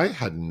 I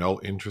had no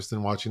interest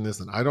in watching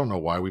this, and I don't know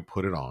why we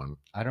put it on.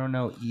 I don't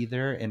know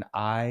either, and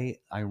I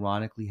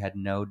ironically had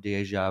no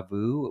deja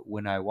vu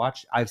when I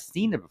watched. I've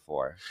seen it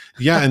before.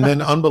 Yeah, and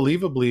then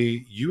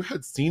unbelievably, you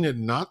had seen it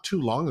not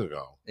too long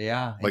ago,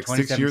 Yeah, in like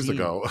 6 years 2017.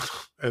 ago.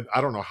 And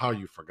I don't know how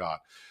you forgot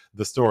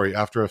the story.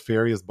 After a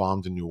ferry is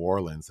bombed in New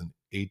Orleans, an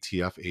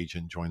ATF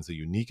agent joins a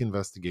unique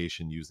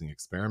investigation using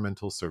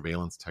experimental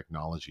surveillance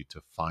technology to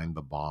find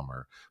the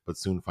bomber, but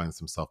soon finds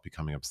himself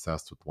becoming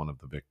obsessed with one of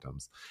the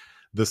victims.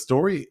 The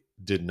story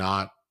did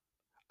not,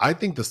 I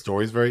think the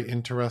story is very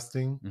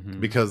interesting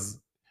Hmm. because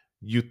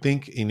you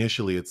think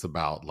initially it's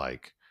about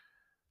like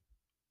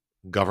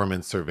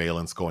government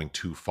surveillance going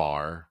too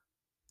far.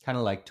 Kind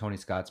of like Tony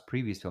Scott's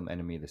previous film,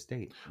 Enemy of the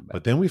State. But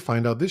But then we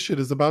find out this shit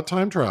is about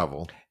time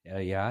travel.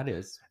 yeah, it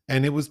is.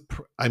 And it was,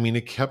 I mean,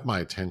 it kept my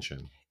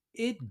attention.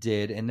 It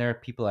did, and there are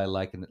people I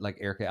like, like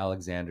Erica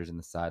Alexander's in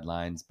the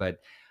sidelines. But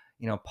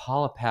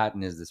Paula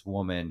Patton is this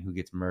woman who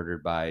gets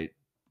murdered by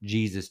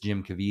Jesus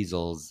Jim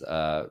Caviezel's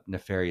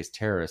nefarious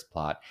terrorist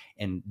plot,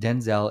 and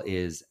Denzel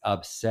is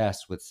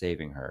obsessed with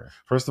saving her.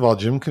 First of all,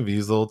 Jim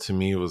Caviezel to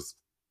me was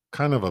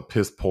kind of a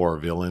piss poor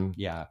villain.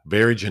 Yeah.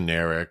 Very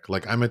generic.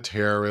 Like, I'm a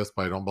terrorist,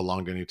 but I don't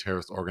belong to any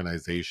terrorist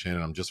organization.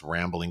 And I'm just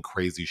rambling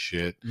crazy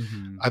shit.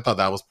 Hmm. I thought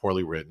that was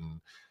poorly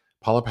written.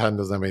 Paula Patton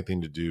doesn't have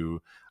anything to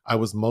do. I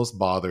was most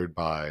bothered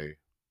by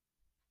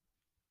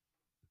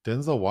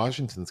Denzel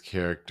Washington's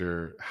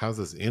character has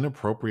this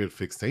inappropriate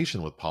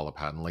fixation with Paula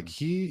Patton. Like,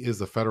 he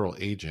is a federal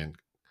agent,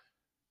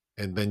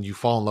 and then you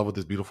fall in love with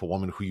this beautiful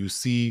woman who you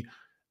see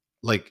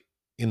like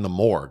in the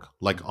morgue,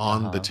 like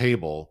on the Uh-huh.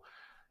 table.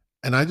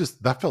 And I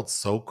just, that felt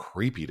so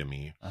creepy to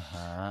me.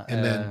 Uh-huh.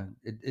 And then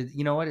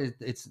You know what?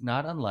 It's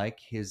not unlike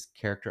his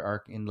character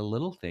arc in The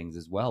Little Things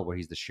as well, where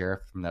he's the sheriff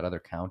from that other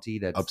county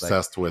that's like,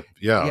 obsessed with,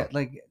 yeah, yeah,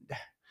 like,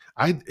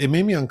 it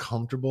made me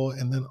uncomfortable.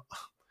 And then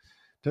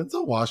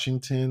Denzel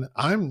Washington,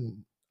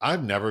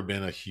 I've never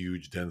been a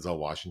huge Denzel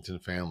Washington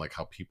fan, like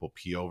how people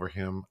pee over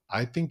him.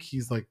 I think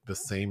he's like the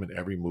same in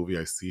every movie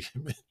I see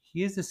him in.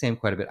 he is the same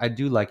quite a bit. I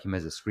do like him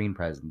as a screen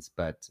presence,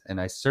 and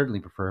I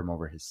certainly prefer him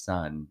over his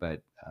son.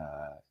 But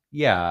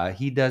yeah,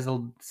 he does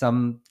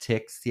some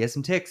ticks. He has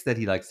some ticks that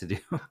he likes to do.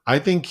 I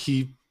think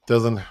he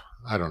doesn't,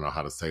 I don't know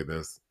how to say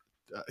this.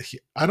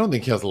 I don't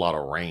think he has a lot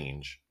of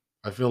range.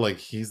 I feel like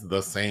he's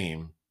the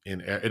same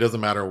in, it doesn't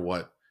matter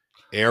what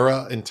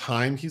era and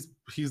time he's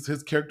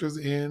his character's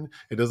in.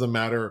 It doesn't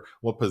matter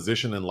what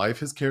position in life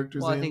his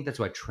character's Well, I in. think that's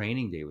why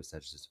Training Day was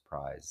such a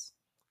surprise,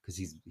 because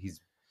he's I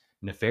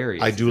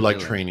nefarious. He's do a like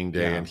villain. Training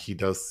Day, Yeah. and he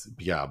does,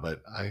 yeah,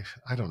 but I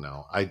don't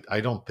know.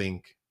 I don't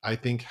think, I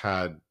think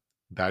had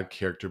that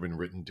character been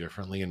written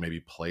differently and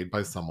maybe played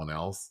by someone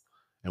else,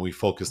 and we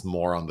focused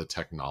more on the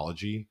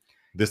technology.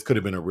 This could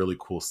have been a really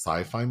cool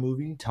sci-fi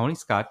movie. Tony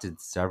Scott did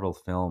several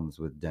films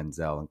with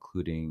Denzel,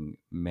 including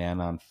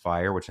Man on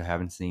Fire, which I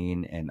haven't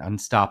seen, and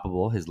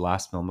Unstoppable, his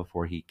last film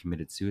before he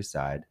committed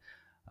suicide.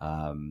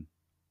 Um,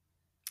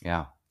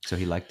 yeah, so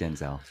he liked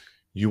Denzel.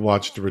 You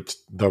watched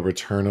The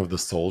Return of the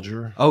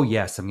Soldier? Oh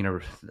yes, I'm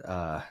gonna.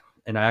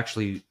 And I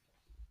actually,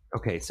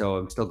 okay, so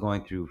I'm still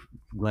going through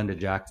Glenda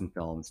Jackson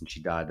films, and she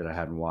died that I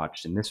hadn't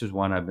watched, and this was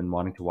one I've been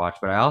wanting to watch.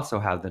 But I also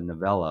have the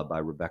novella by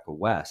Rebecca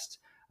West.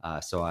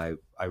 So I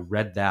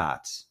read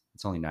that.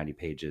 It's only 90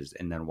 pages,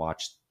 and then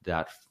watched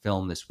that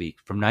film this week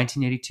from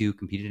 1982,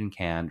 competed in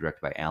Cannes,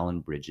 directed by Alan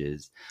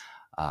Bridges.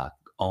 Uh,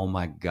 oh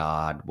my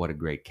God, what a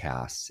great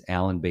cast!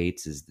 Alan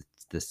Bates is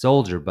the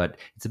soldier, but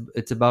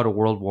it's about a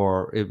world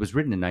war. It was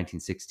written in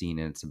 1916,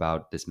 and it's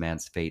about this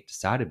man's fate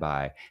decided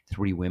by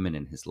three women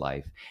in his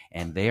life,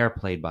 and they are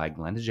played by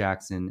Glenda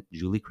Jackson,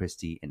 Julie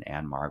Christie, and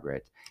Anne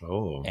Margaret.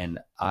 Oh, And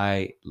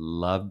I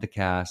loved the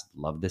cast,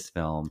 loved this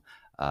film.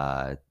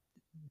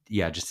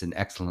 Yeah, just an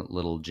excellent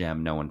little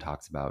gem no one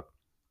talks about.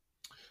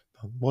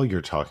 well,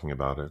 you're talking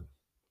about it.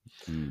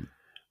 Mm.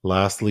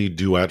 Lastly,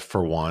 Duet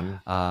for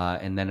One.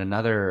 And then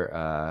another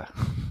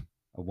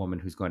a woman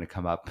who's going to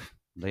come up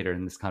later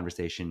in this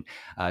conversation.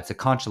 It's a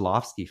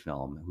Konchalovsky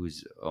film,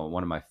 who's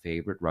one of my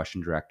favorite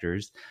Russian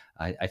directors.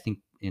 I think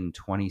in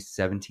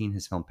 2017,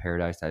 his film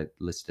Paradise I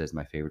listed as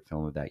my favorite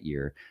film of that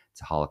year.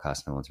 It's a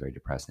Holocaust film. It's very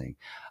depressing.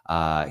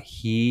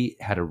 He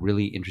had a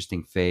really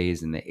interesting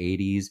phase in the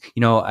 80s.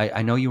 You know,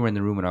 I know you were in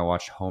the room when I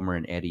watched Homer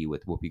and Eddie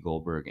with Whoopi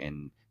Goldberg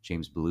and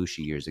James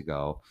Belushi years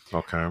ago.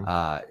 Okay.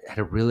 Had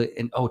a really,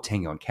 and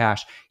Tango and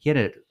Cash. He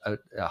had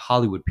a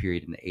Hollywood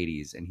period in the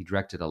 80s, and he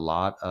directed a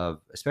lot of,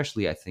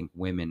 especially I think,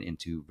 women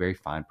into very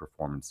fine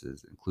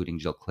performances, including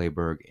Jill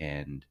Clayburgh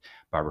and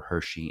Barbara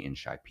Hershey in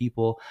Shy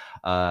People.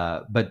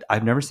 But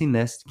I've never seen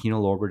this.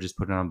 Kino Lorber just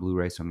put it on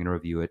Blu-ray, so I'm going to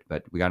review it.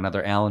 But we got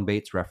another Alan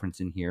Bates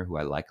reference in here, who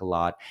I like a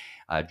lot.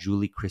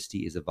 Julie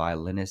Christie is a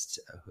violinist,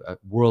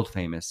 world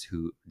famous.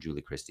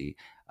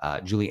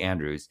 Julie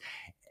Andrews,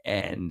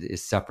 and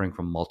is suffering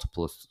from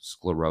multiple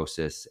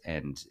sclerosis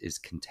and is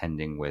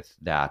contending with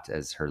that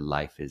as her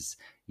life is,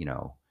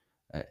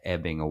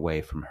 ebbing away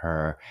from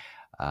her.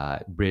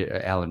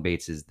 Alan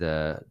Bates is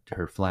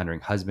her philandering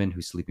husband,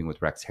 who's sleeping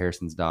with Rex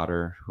Harrison's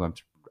daughter, who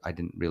I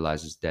didn't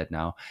realize is dead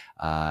now.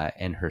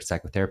 And her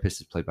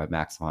psychotherapist is played by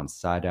Max von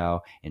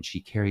Sydow, and she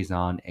carries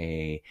on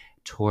a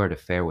torrid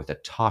affair with a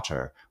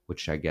Totter,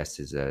 which I guess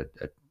is a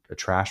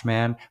trash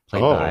man,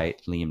 played by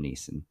Liam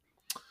Neeson,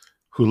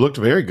 who looked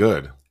very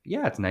good.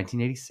 Yeah, it's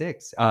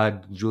 1986.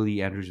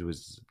 Julie Andrews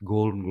was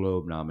Golden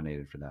Globe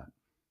nominated for that.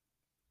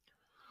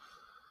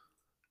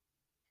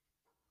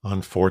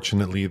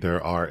 Unfortunately,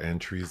 there are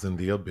entries in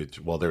the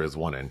obituary. Well, there is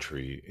one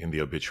entry in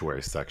the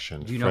obituary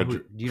section. Do you know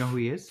who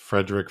he is?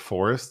 Frederick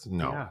Forrest?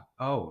 No. Yeah.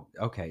 Oh,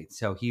 okay.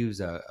 So he was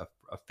a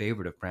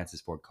favorite of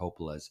Francis Ford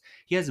Coppola's.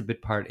 He has a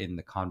bit part in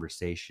The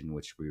Conversation,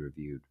 which we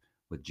reviewed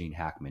with Gene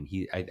Hackman.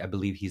 I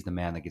believe he's the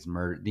man that gets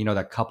murdered. You know,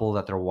 that couple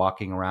that they're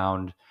walking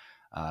around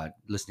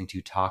listening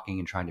to, talking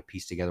and trying to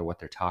piece together what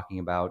they're talking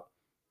about.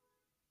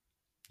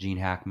 Gene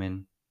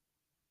Hackman.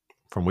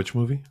 From which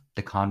movie?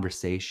 The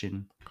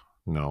Conversation.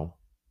 No.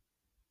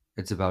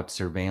 It's about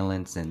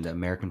surveillance and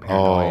American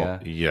paranoia.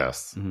 Oh,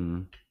 yes.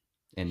 Mm-hmm.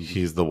 And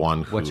he's the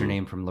one who... What's her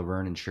name from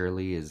Laverne and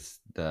Shirley is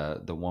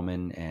the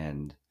woman,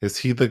 and... Is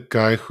he the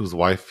guy whose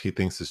wife he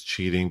thinks is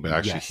cheating, but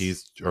actually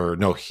he's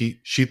cheating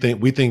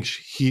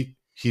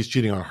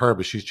on her,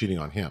 but she's cheating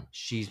on him.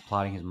 She's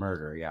plotting his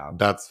murder, yeah.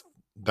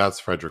 That's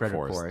Frederick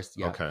Forrest.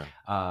 Yeah. Okay.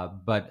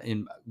 But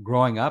in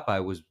growing up,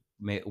 I was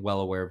well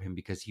aware of him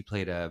because he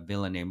played a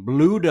villain named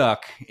Blue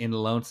Duck in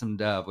Lonesome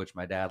Dove, which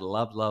my dad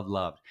loved.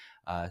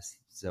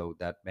 So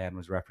that man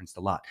was referenced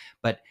a lot.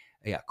 But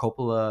yeah,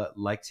 Coppola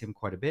liked him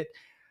quite a bit.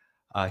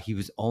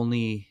 He's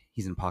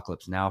in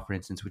Apocalypse Now, for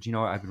instance, which,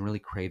 I've been really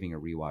craving a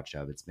rewatch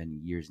of. It's been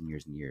years and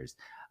years and years.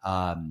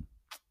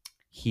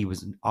 He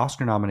was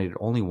Oscar nominated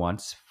only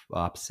once,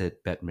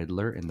 opposite Bette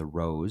Midler in The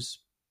Rose,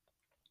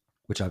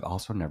 which I've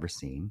also never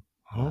seen,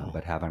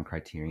 but have on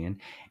Criterion.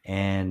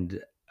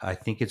 And I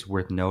think it's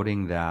worth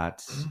noting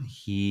that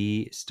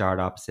he starred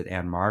opposite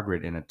Anne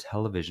Margaret in a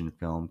television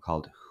film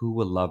called Who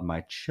Will Love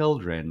My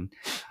Children?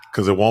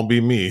 Because it won't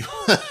be me.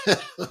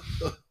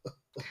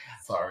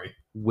 Sorry.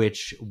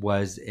 Which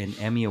was an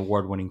Emmy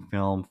Award-winning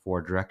film for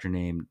a director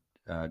named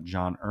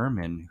John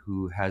Erman,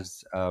 who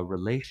has a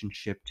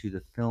relationship to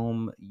the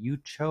film you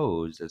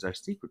chose as our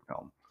secret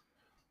film.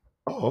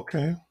 Oh,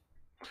 okay.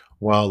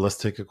 Well, let's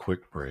take a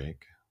quick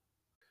break.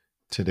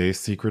 Today's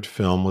secret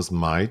film was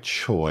my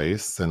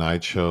choice, and I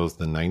chose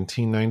the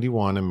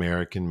 1991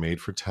 American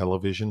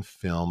made-for-television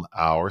film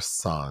Our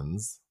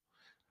Sons,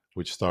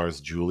 which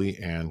stars Julie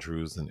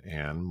Andrews and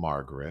Anne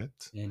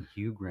Margaret. And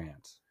Hugh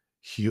Grant.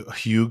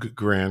 Hugh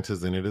Grant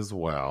is in it as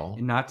well.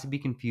 And not to be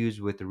confused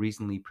with the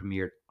recently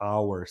premiered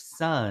Our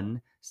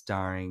Son,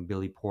 starring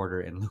Billy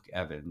Porter and Luke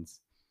Evans.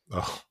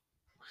 Oh.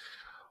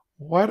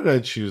 Why did I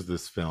choose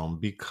this film?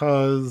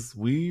 Because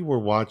we were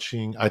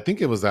watching, I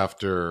think it was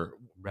after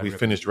Red we Ribbon.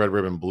 finished Red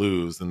Ribbon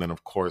Blues, and then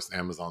of course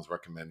Amazon's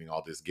recommending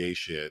all this gay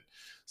shit.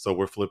 So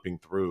we're flipping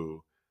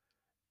through,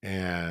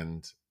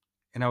 and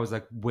And I was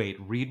like, wait,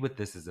 read what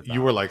this is about.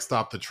 you were like,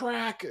 stop the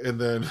track, and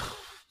then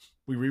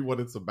we read what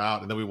it's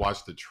about, and then we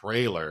watched the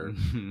trailer,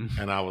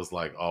 and I was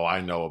like, oh,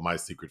 I know what my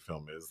secret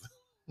film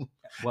is.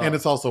 Well, and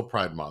it's also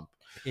Pride Month.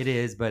 It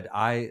is, but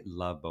I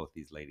love both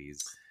these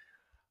ladies.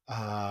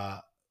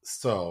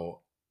 So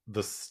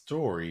the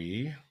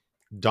story,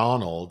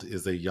 Donald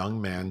is a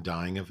young man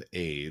dying of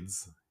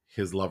AIDS.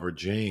 His lover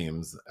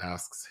James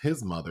asks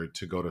his mother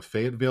to go to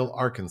Fayetteville,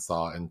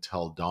 Arkansas and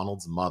tell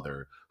Donald's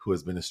mother, who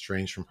has been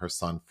estranged from her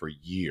son for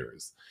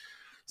years.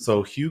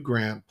 So Hugh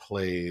Grant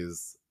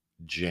plays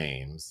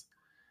James,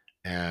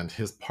 and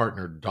his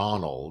partner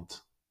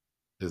Donald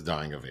is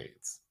dying of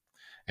AIDS.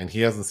 And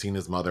he hasn't seen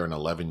his mother in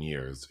 11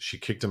 years. She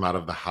kicked him out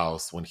of the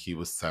house when he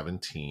was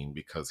 17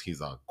 because he's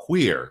a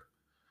queer.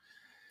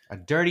 A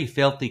dirty,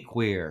 filthy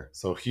queer.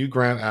 So Hugh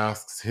Grant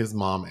asks his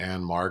mom,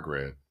 Anne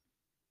Margaret,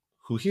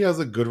 who he has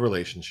a good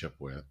relationship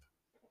with,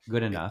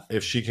 Good enough.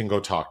 if she can go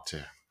talk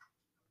to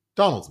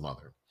Donald's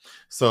mother.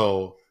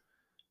 So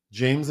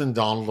James and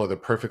Donald are the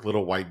perfect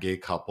little white gay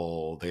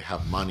couple. They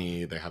have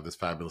money. They have this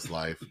fabulous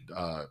life.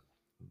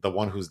 The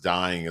one who's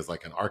dying is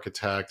like an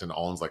architect and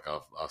owns like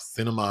a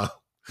cinema.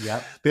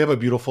 Yep. They have a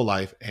beautiful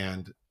life.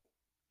 And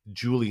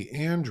Julie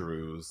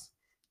Andrews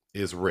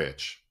is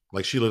rich.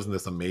 Like she lives in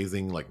this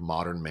amazing like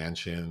modern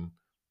mansion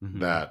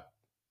that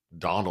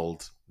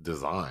Donald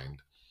designed.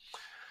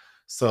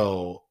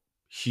 So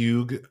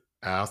Hugh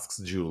asks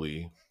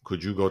Julie,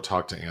 could you go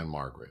talk to Anne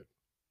Margaret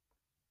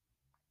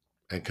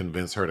and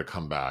convince her to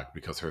come back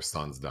because her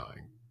son's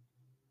dying?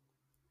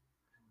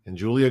 And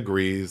Julie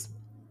agrees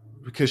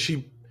because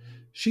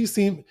she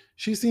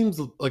seems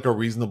like a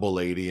reasonable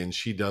lady, and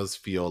she does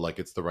feel like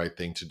it's the right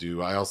thing to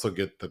do. I also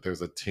get that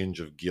there's a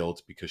tinge of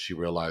guilt because she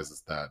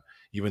realizes that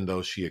even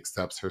though she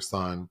accepts her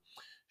son,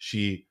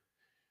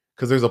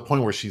 because there's a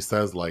point where she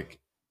says like,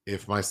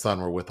 if my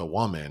son were with a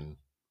woman,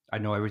 I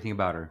know everything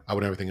about her. I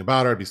would know everything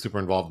about her. I'd be super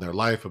involved in their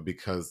life, but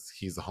because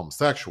he's a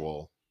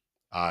homosexual,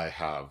 I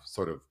have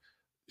sort of.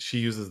 She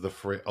uses the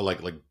phrase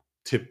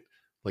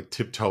like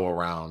tiptoe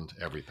around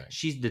everything.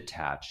 She's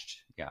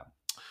detached. Yeah.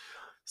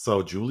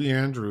 So Julie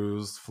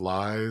Andrews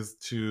flies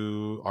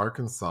to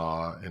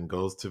Arkansas and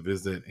goes to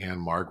visit Anne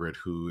Margaret,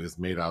 who is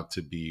made out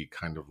to be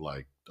kind of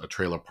like a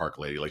trailer park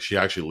lady. Like she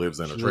actually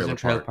lives in a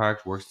trailer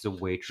park. Works as a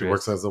waitress. She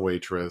works as a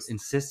waitress.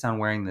 Insists on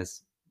wearing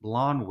this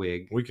blonde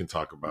wig. We can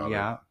talk about it.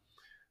 Yeah.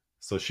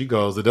 So she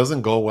goes. It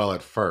doesn't go well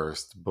at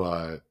first,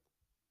 but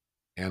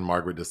Anne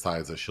Margaret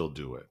decides that she'll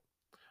do it.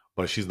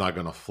 But she's not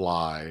going to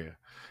fly.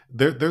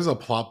 There's a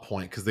plot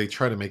point because they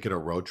try to make it a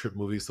road trip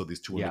movie so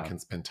these two women can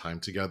spend time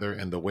together.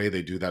 And the way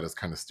they do that is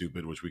kind of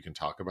stupid, which we can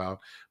talk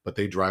about. But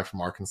they drive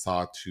from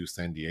Arkansas to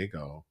San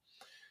Diego.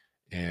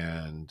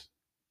 And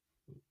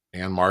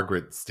Anne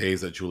Margaret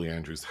stays at Julie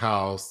Andrews'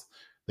 house.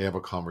 They have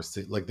a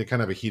conversation, like they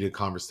kind of have a heated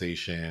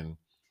conversation.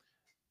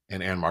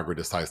 And Anne Margaret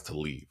decides to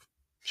leave.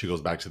 She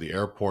goes back to the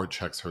airport,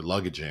 checks her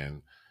luggage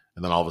in.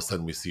 And then all of a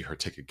sudden we see her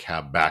take a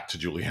cab back to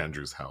Julie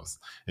Andrews' house.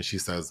 And she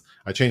says,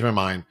 I changed my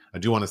mind. I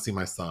do want to see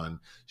my son.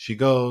 She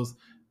goes.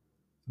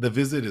 The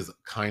visit is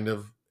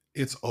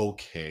it's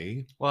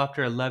okay. Well,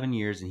 after 11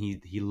 years and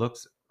he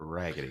looks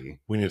raggedy.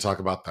 We need to talk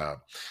about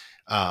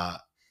that.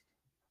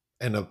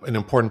 And an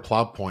important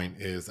plot point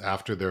is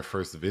after their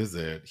first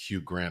visit, Hugh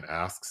Grant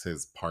asks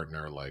his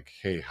partner, like,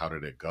 hey, how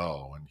did it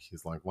go? And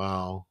he's like,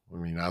 well, I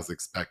mean, as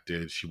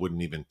expected, she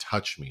wouldn't even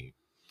touch me.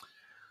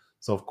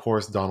 So, of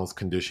course, Donald's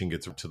condition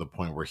gets to the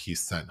point where he's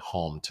sent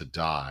home to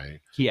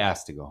die. He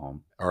asked to go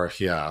home. Or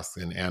he asks,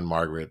 and Anne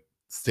Margaret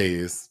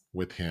stays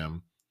with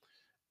him.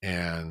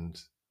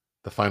 And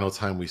the final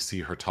time we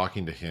see her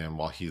talking to him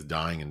while he's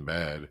dying in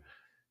bed,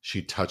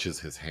 she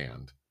touches his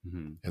hand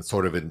and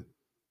sort of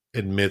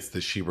admits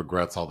that she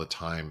regrets all the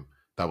time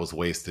that was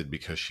wasted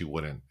because she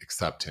wouldn't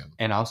accept him.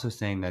 And also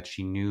saying that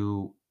she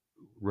knew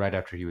right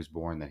after he was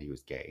born that he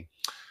was gay.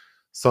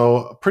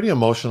 So a pretty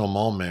emotional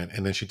moment.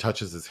 And then she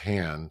touches his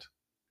hand.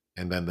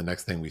 And then the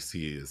next thing we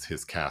see is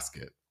his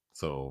casket.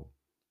 So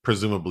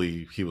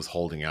presumably he was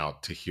holding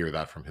out to hear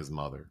that from his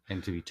mother.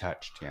 And to be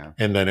touched, yeah.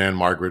 And then Anne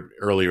Margaret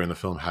earlier in the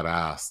film had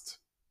asked,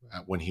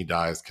 when he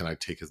dies, can I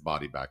take his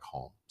body back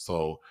home?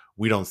 So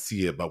we don't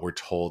see it, but we're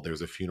told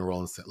there's a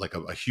funeral, like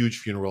a huge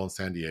funeral in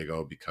San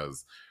Diego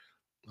because,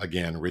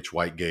 again, rich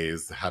white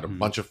gays had a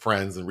bunch of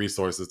friends and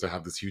resources to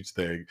have this huge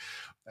thing.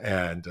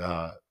 And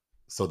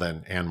so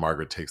then Anne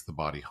Margaret takes the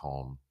body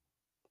home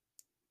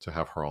to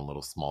have her own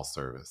little small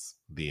service.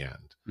 The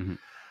end.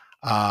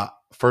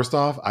 First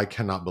off, I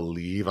cannot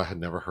believe I had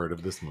never heard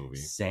of this movie.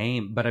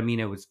 Same, but I mean,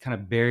 it was kind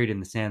of buried in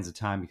the sands of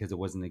time because it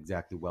wasn't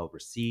exactly well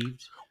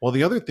received. Well,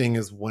 the other thing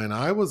is when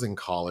I was in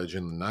college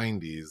in the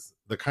 90s,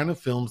 the kind of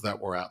films that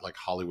were at like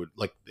Hollywood,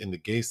 like in the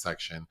gay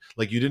section,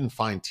 like you didn't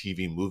find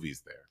TV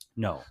movies there.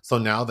 No. So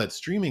now that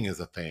streaming is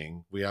a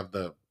thing, we have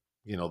the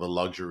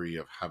luxury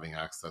of having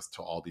access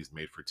to all these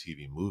made for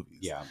TV movies.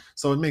 Yeah.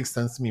 So it makes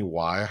sense to me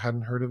why I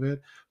hadn't heard of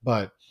it.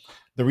 But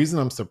The reason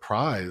I'm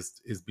surprised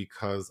is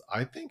because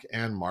I think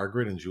Anne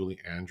Margaret and Julie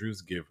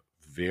Andrews give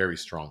very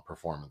strong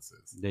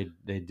performances.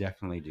 They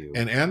definitely do.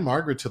 And Anne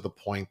Margaret to the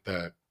point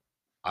that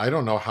I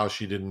don't know how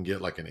she didn't get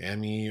like an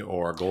Emmy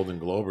or a Golden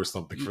Globe or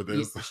something for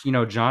this.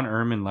 John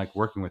Erman, like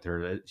working with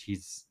her,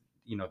 he's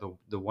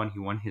the one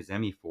who won his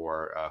Emmy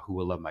for Who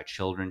Will Love My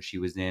Children.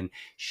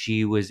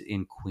 She was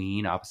in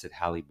Queen opposite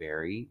Halle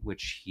Berry,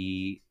 which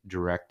he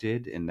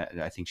directed, and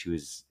I think she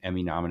was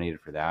Emmy nominated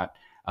for that.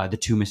 The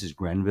Two Mrs.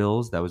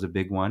 Grenvilles, that was a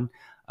big one.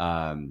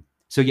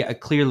 So yeah,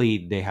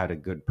 clearly they had a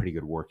pretty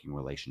good working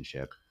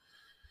relationship.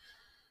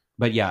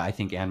 But yeah, I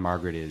think Anne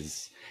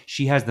Margaret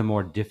she has the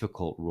more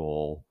difficult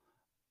role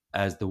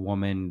as the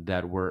woman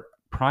that we're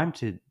primed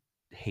to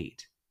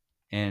hate.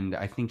 And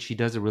I think she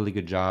does a really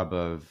good job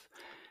of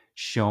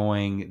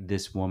showing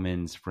this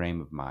woman's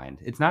frame of mind.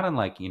 It's not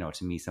unlike,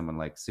 to me, someone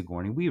like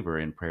Sigourney Weaver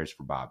in Prayers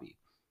for Bobby.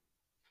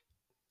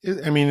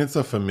 It's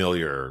a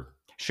familiar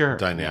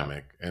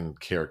dynamic yeah. and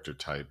character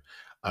type.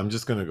 I'm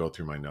just going to go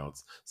through my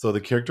notes. So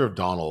the character of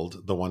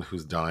Donald, the one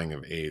who's dying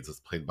of AIDS, is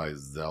played by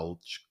Zeljko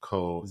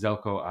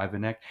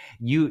Ivanek.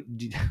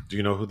 Do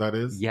you know who that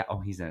is? Yeah. Oh,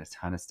 he's in a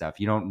ton of stuff.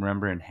 You don't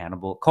remember in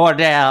Hannibal?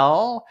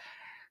 Cordell.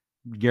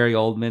 Gary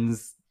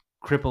Oldman's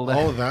crippled.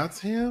 Oh,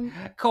 that's him?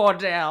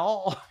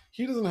 Cordell.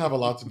 He doesn't have a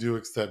lot to do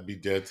except be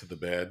dead to the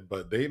bed,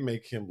 but they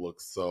make him look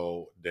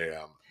so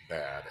damn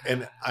bad.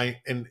 And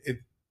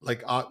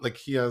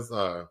he has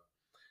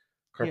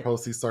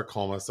Kaposi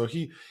sarcoma, so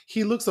he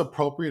looks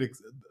appropriate.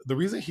 The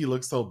reason he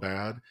looks so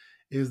bad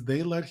is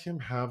they let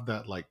him have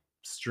that like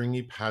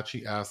stringy,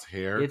 patchy ass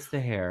hair. It's the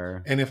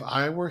hair. And if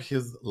I were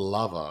his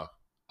lover,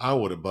 I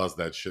would have buzzed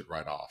that shit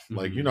right off. Mm-hmm.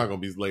 Like, you're not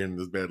gonna be laying in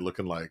this bed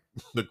looking like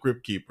the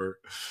Crypt Keeper.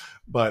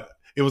 But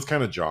it was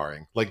kind of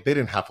jarring. Like, they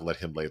didn't have to let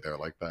him lay there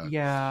like that.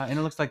 Yeah, and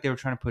it looks like they were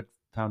trying to put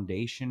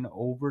foundation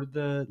over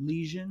the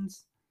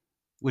lesions,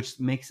 which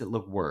makes it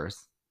look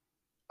worse.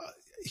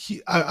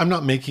 I'm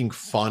not making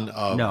fun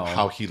of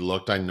how he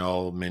looked. I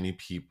know many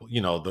people,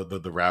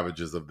 the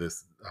ravages of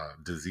this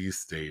disease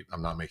state,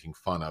 I'm not making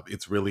fun of.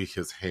 It's really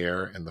his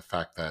hair and the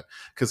fact that,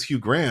 because Hugh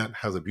Grant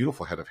has a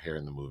beautiful head of hair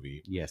in the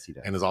movie. Yes, he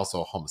does. And is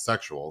also a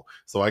homosexual.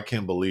 So I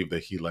can't believe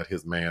that he let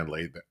his man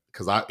lay there,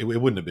 because it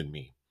wouldn't have been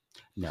me.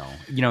 No.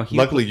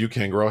 Luckily you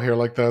can't grow hair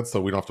like that, so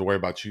we don't have to worry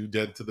about you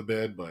dead to the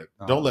bed, but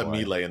don't let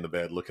me lay in the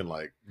bed looking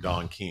like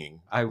Don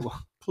King.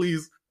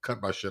 Please cut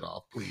my shit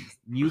off, please.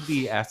 You'd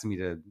be asking me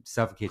to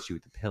suffocate you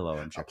with a pillow,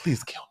 I'm sure.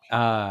 Please kill me.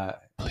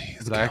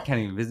 Please. I can't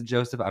even visit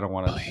Joseph. I don't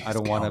want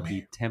to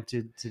be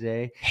tempted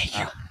today.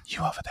 Hey,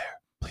 you over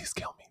there. Please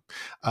kill me.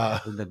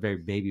 The very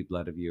baby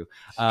blood of you.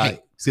 Hey,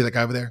 see that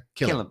guy over there?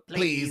 Kill him,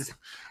 please.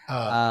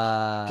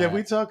 Can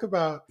we talk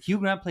about Hugh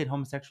Grant played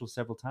homosexual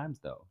several times,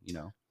 though?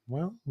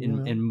 Well,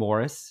 in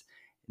Morris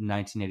in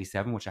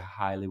 1987, which I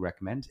highly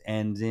recommend,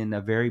 and in A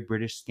Very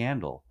British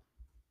Scandal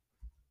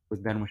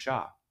with Ben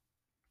Whishaw.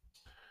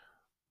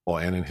 Well,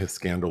 and in his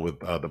scandal with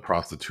the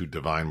prostitute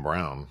Divine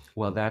Brown.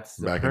 Well, that's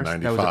back in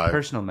 '95. That was a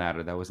personal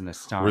matter. That wasn't a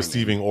starring.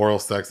 Receiving oral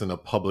sex in a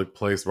public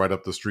place right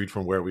up the street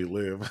from where we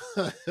live.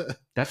 Yeah,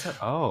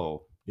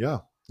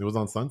 it was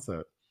on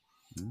Sunset.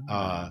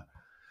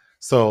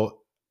 So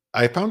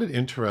I found it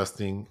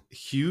interesting.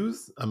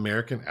 Hugh's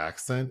American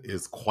accent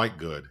is quite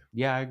good.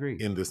 Yeah, I agree.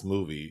 In this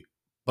movie.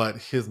 But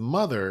his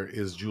mother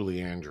is Julie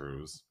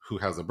Andrews, who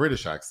has a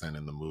British accent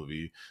in the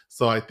movie.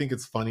 So I think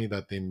it's funny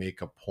that they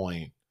make a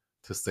point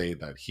to say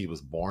that he was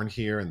born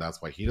here and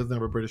that's why he doesn't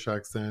have a British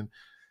accent.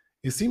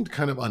 It seemed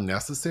kind of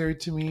unnecessary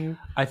to me.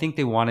 I think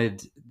they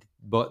wanted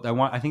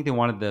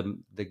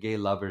the gay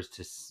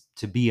lovers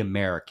to be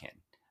American.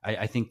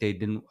 I think they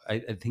didn't. I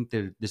think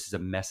this is a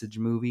message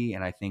movie,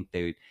 and I think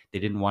they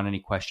didn't want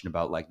any question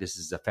about like this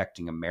is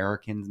affecting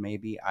Americans.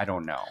 Maybe I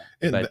don't know.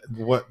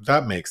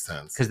 That makes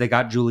sense because they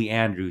got Julie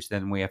Andrews.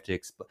 Then we have to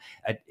explain.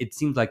 It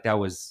seems like that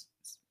was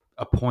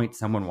a point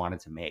someone wanted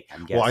to make.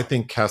 I'm guessing. Well, I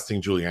think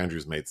casting Julie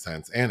Andrews made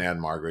sense, and Anne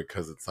Margaret,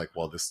 because it's like,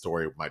 well, this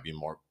story might be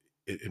more.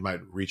 It might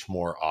reach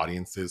more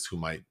audiences who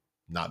might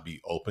not be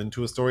open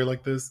to a story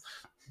like this.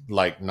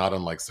 Like not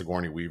unlike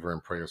Sigourney Weaver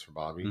and Prayers for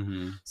Bobby.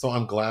 Mm-hmm. So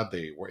I'm glad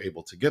they were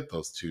able to get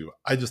those two.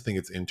 I just think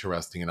it's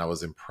interesting, and I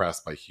was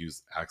impressed by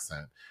Hugh's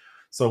accent.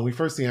 So when we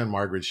first see Anne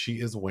Margaret, she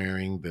is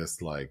wearing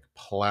this like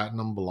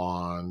platinum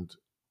blonde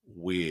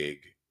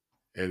wig,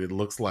 and it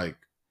looks like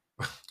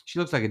she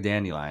looks like a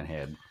dandelion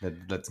head.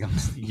 That's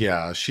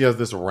yeah, she has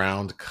this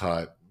round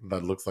cut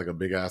that looks like a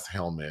big ass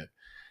helmet.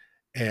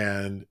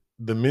 And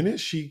the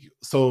minute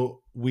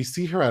so we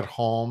see her at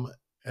home,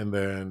 and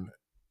then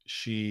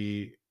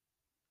she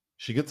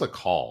gets a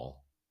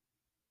call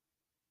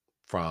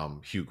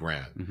from Hugh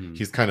Grant. Mm-hmm.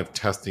 He's kind of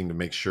testing to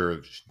make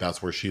sure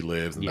that's where she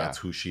lives and that's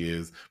who she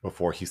is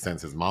before he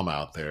sends his mama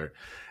out there.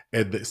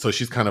 And so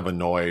she's kind of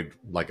annoyed,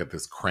 like at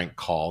this crank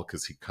call,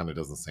 because he kind of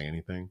doesn't say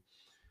anything.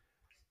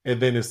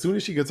 And then as soon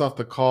as she gets off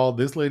the call,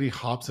 this lady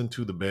hops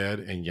into the bed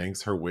and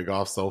yanks her wig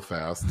off so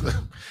fast.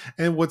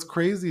 And what's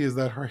crazy is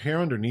that her hair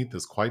underneath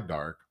is quite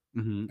dark.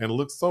 Mm-hmm. And it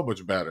looks so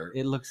much better.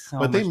 It looks so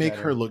much better. But they make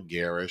better. her look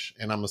garish,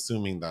 and I'm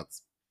assuming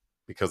that's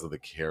because of the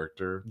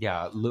character.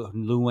 Yeah,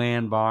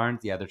 Luann Barnes.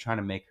 Yeah, they're trying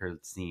to make her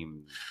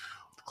seem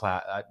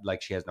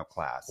like she has no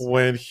class.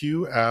 When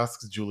Hugh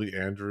asks Julie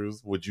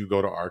Andrews, would you go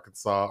to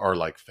Arkansas or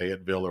like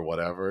Fayetteville or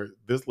whatever?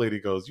 This lady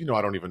goes,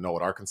 I don't even know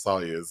what Arkansas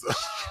is.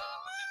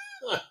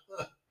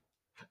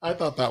 I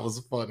thought that was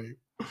funny.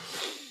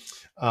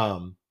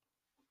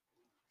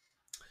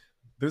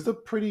 There's a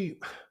pretty,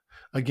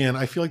 again,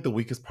 I feel like the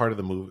weakest part of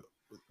the movie,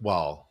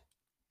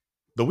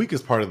 the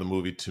weakest part of the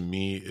movie to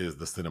me is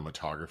the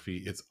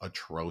cinematography. It's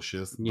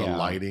atrocious. Yeah. The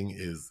lighting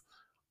is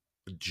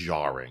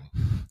jarring.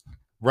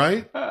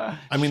 Right? I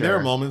mean, Sure. there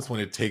are moments when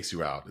it takes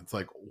you out. It's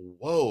like,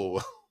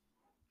 whoa,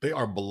 they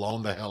are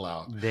blown the hell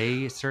out.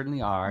 They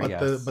certainly are.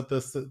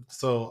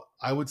 So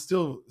I would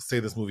still say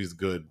this movie is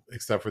good,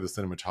 except for the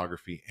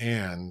cinematography.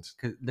 And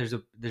because there's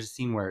a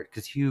scene where,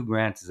 because Hugh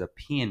Grant is a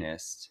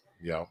pianist,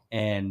 yeah,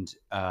 and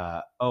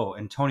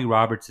and Tony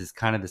Roberts is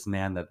kind of this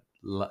man that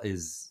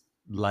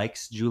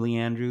likes Julie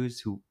Andrews,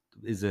 who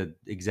is a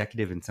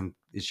executive in some.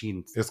 Is she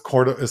in?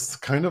 It's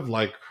kind of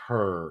like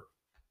her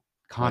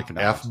confidant,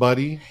 like F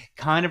buddy,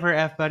 kind of her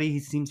F buddy. He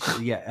seems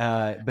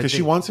to, but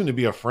she wants him to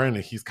be a friend,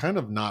 and he's kind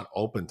of not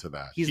open to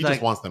that. He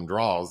just wants them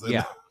draws,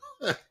 yeah.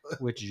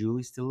 Which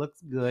Julie still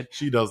looks good.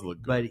 She does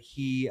look good, but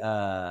he,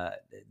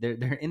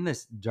 they're in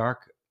this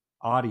dark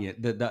audience,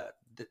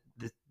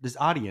 this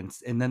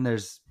audience, and then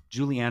there's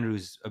Julie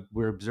Andrews.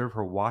 We observe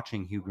her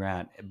watching Hugh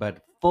Grant,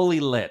 but fully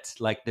lit,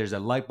 like there's a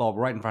light bulb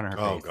right in front of her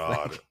face. Oh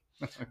God!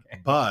 Okay.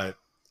 But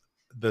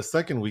the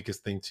second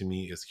weakest thing to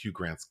me is Hugh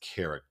Grant's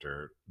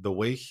character. The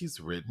way he's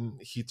written,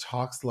 he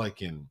talks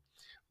like in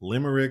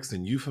limericks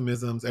and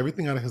euphemisms.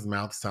 Everything out of his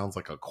mouth sounds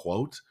like a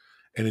quote,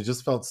 and it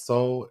just felt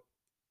so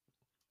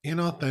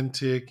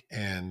inauthentic,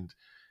 and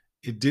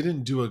it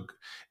didn't do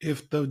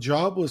if the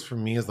job was for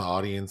me as the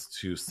audience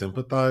to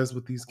sympathize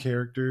with these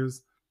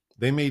characters,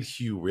 they made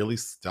Hugh really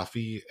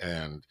stuffy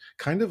and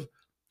kind of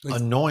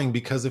annoying,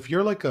 because if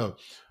you're like a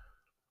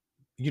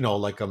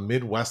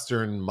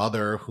Midwestern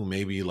mother who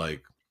maybe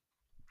like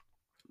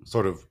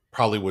sort of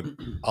probably would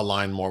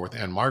align more with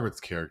Anne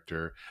Margaret's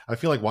character, I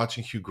feel like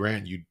watching Hugh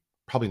Grant, you'd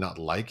probably not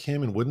like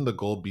him, and wouldn't the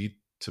goal be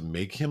to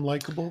make him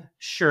likable?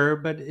 Sure,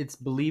 but it's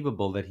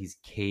believable that he's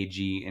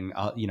cagey and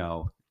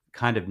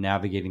kind of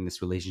navigating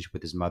this relationship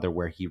with his mother,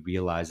 where he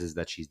realizes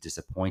that she's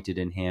disappointed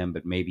in him,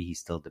 but maybe he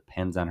still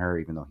depends on her,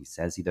 even though he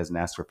says he doesn't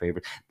ask for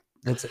favors.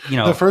 That's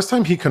the first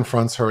time he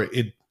confronts her,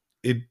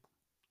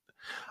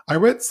 I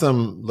read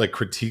some like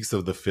critiques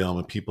of the film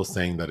and people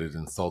saying that it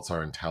insults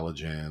our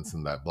intelligence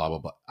and that blah blah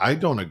blah. I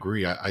don't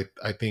agree. I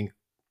think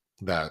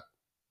that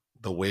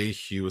the way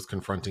Hugh is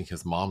confronting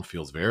his mom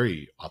feels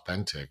very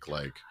authentic.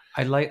 Like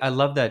I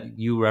love that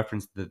you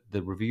referenced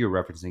the review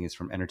you're referencing is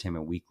from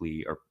Entertainment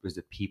Weekly, or is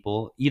it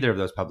People? Either of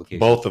those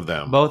publications. Both of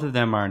them. Both of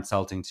them are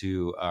insulting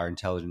to our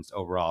intelligence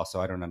overall. So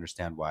I don't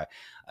understand why.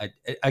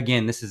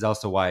 Again, this is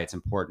also why it's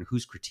important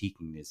who's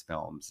critiquing these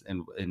films,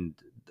 and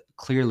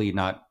clearly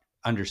not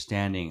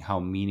understanding how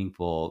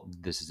meaningful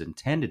this is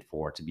intended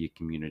for, to be a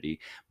community.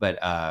 But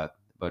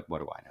what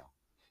do I know?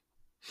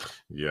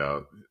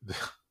 Yeah.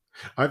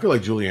 I feel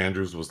like Julie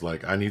Andrews was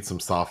like, I need some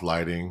soft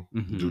lighting.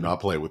 Mm-hmm. Do not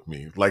play with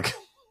me. Like,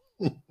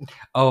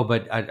 oh,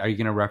 but are you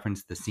going to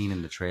reference the scene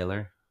in the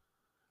trailer?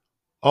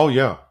 Oh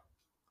yeah.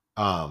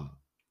 I'm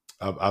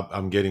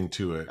getting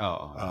to it.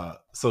 Oh.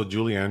 So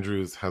Julie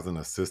Andrews has an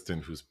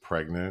assistant who's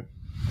pregnant,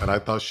 and I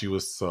thought she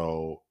was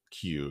so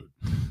cute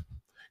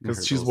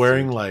because she's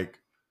wearing suit. Like,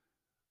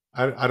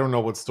 I don't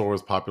know what store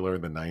was popular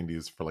in the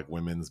 90s for like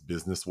women's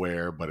business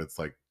wear, but it's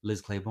like Liz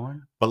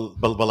Claiborne.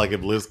 But like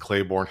if Liz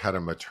Claiborne had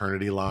a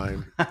maternity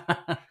line,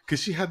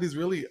 because she had these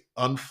really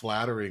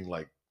unflattering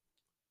like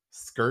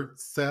skirt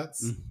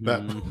sets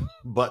that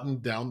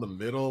buttoned down the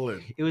middle,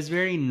 and it was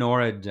very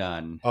Nora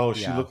Dunn. Oh,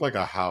 she looked like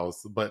a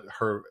house, but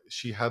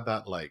she had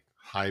that like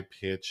high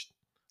pitched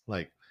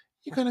like,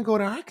 you're gonna go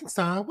to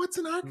Arkansas? What's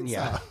in Arkansas?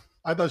 Yeah.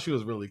 I thought she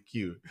was really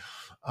cute.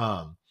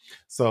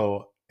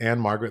 So Anne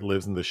Margaret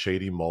lives in the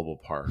shady mobile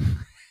park.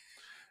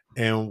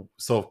 And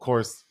so, of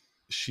course,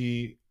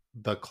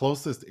 the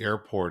closest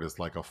airport is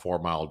like a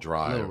 4-mile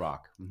drive. Little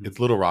Rock. Mm-hmm. It's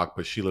Little Rock,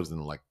 but she lives in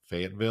like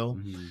Fayetteville.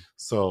 Mm-hmm.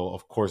 So,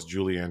 of course,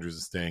 Julie Andrews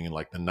is staying in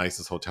like the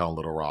nicest hotel in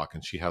Little Rock,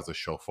 and she has a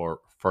chauffeur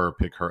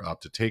pick her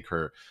up to take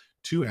her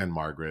to Anne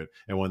Margaret.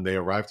 And when they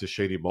arrive to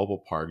Shady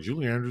Mobile Park,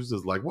 Julie Andrews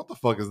is like, what the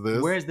fuck is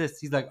this? Where is this?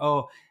 He's like,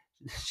 oh...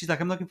 She's like,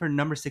 I'm looking for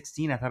number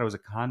 16. I thought it was a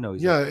condo.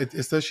 He's like,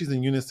 it says she's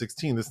in unit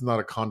 16. This is not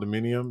a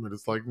condominium. And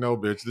it's like, no,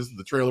 bitch, this is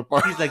the trailer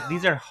park. He's like,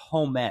 these are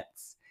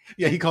homettes.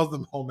 Yeah, he calls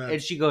them homettes.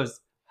 And she goes,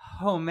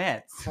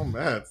 homettes.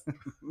 Homettes.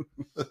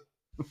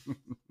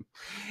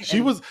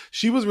 She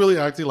was really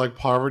acting like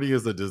poverty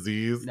is a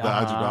disease that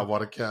I do not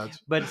want to catch.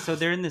 But so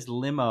they're in this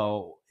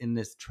limo in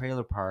this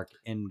trailer park,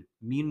 and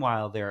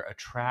meanwhile they're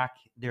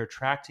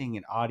attracting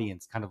an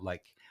audience, kind of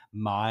like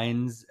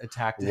mines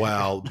attacked.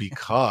 Well,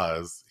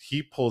 because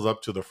he pulls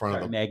up to the front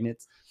of the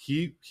magnets.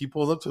 He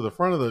pulls up to the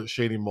front of the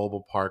Shady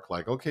Mobile Park,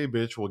 like, okay,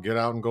 bitch, we'll get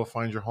out and go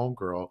find your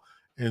homegirl.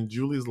 And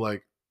Julie's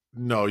like,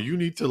 no, you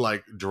need to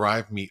like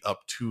drive me up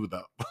to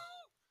them.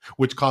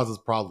 which causes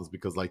problems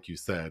because, like you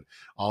said,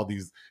 all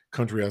these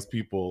country ass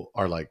people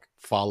are like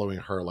following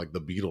her, like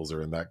the Beatles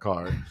are in that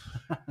car.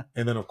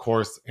 And then, of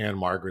course, Anne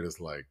Margaret is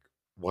like,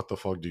 "What the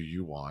fuck do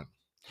you want?"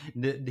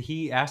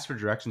 He asked for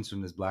directions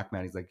from this black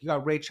man. He's like, "You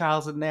got Ray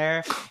Charles in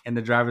there?" And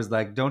the driver's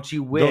like, "Don't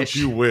you wish?" Don't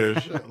you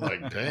wish?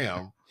 Like,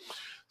 damn.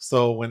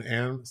 So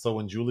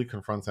when Julie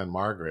confronts Anne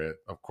Margaret,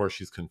 of course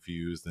she's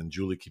confused, and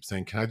Julie keeps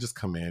saying, "Can I just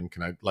come in?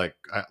 Can I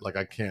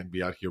I can't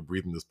be out here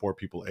breathing this poor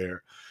people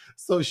air."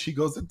 So she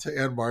goes into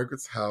Anne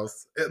Margaret's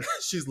house, and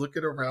she's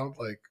looking around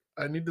like,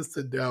 "I need to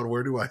sit down.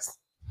 Where do I?"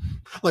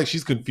 Like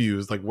she's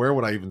confused. Like, where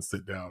would I even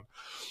sit down?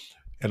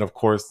 And of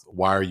course,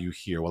 why are you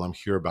here? Well, I'm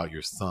here about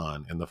your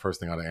son. And the first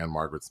thing out of Anne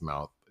Margaret's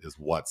mouth is,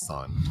 "What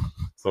son?"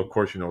 So of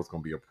course you know it's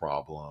going to be a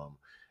problem.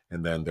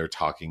 And then they're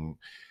talking.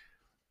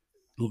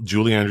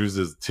 Julie Andrews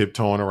is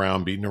tiptoeing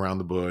around, beating around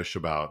the bush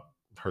about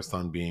her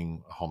son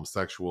being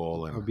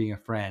homosexual, or and being a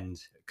friend.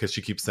 because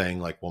she keeps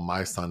saying like, "Well,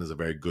 my son is a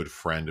very good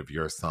friend of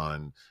your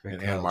son," Very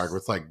and close. Anne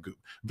Margaret's like,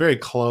 "Very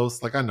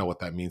close." Like, I know what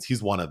that means.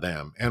 He's one of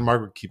them. Anne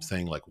Margaret keeps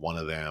saying like, one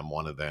of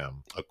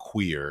them, a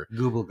queer,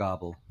 Gooble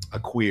gobble. a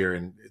queer,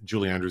 and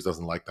Julie Andrews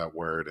doesn't like that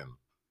word, and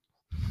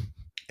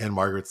Anne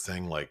Margaret's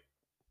saying like,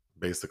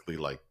 basically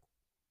like,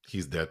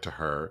 he's dead to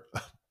her,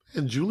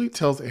 and Julie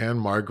tells Anne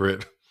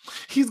Margaret,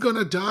 "He's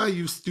gonna die,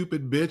 you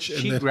stupid bitch." And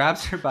She then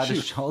grabs her by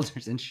the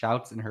shoulders and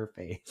shouts in her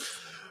face.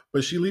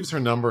 But she leaves her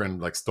number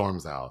and like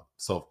storms out.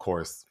 So of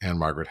course, Anne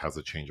Margaret has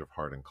a change of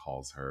heart and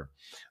calls her.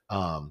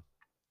 Um,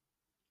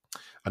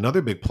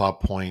 Another big plot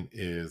point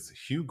is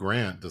Hugh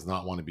Grant does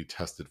not want to be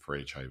tested for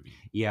HIV.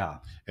 Yeah.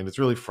 And it's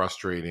really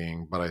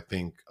frustrating, but I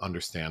think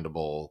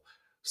understandable.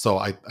 So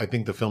I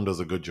think the film does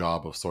a good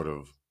job of sort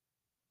of.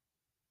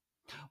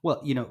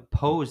 Well, you know,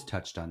 Pose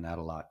touched on that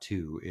a lot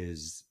too,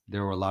 is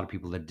there were a lot of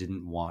people that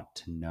didn't want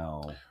to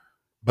know.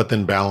 But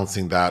then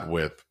balancing that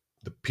with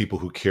the people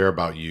who care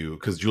about you,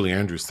 because Julie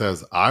Andrews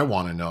says, "I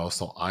want to know,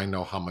 so I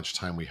know how much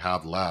time we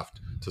have left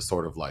to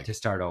sort of like To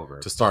start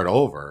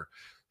over.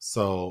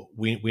 So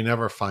we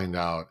never find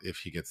out if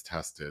he gets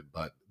tested,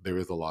 but there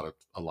is a lot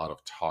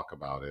of talk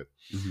about it.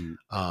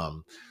 Mm-hmm.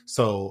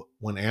 So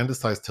when Anne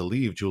decides to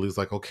leave, Julie's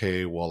like,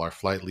 "Okay, well, our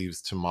flight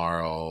leaves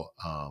tomorrow,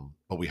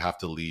 but we have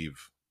to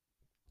leave."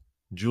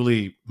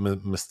 Julie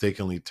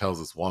mistakenly tells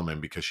this woman,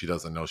 because she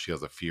doesn't know she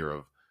has a fear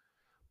of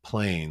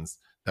planes,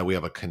 that we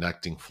have a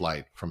connecting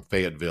flight from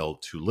Fayetteville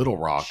to Little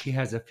Rock. She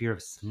has a fear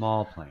of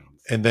small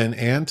planes. And then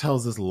Anne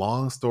tells this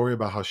long story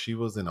about how she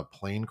was in a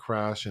plane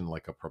crash in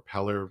like a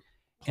propeller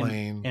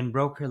plane and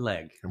broke her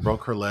leg.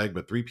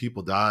 But 3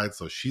 people died,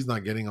 so she's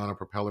not getting on a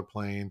propeller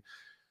plane.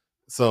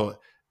 So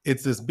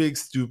it's this big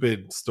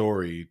stupid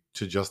story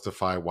to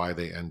justify why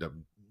they end up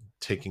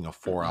taking a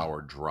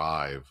 4-hour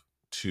drive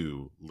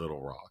to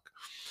Little Rock.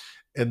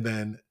 And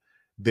then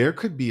there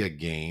could be a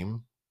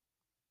game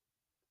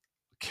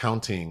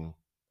counting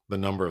the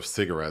number of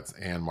cigarettes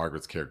Anne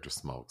Margaret's character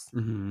smokes.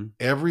 Mm-hmm.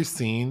 Every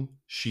scene,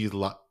 she's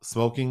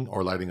smoking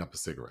or lighting up a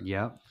cigarette.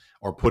 Yeah.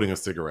 Or putting a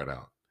cigarette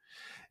out.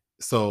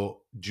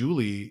 So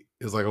Julie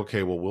is like,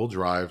 "Okay, well, we'll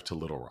drive to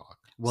Little Rock."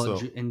 Well,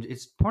 so, and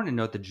it's important to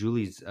note that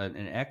Julie's an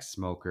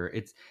ex-smoker.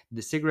 It's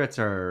the cigarettes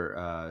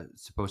are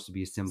supposed to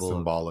be a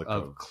symbolic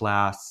of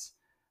class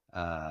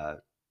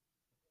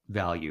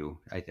value.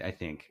 I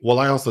think. Well,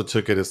 I also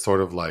took it as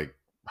sort of like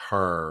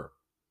her,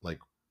 like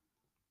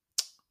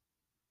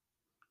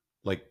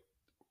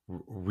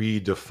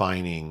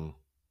redefining,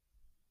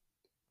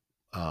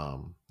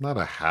 not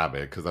a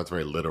habit because that's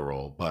very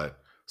literal, but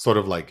sort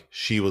of like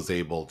she was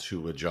able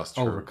to adjust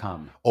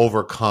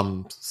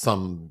overcome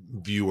some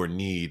view or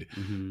need.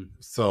 Mm-hmm.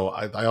 So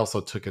I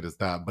also took it as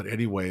that. But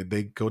anyway,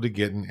 they go to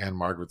get in Anne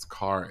Margaret's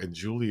car, and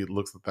Julie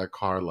looks at that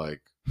car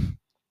like,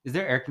 "Is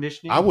there air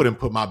conditioning? I wouldn't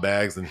put my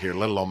bags in here,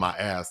 let alone my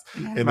ass."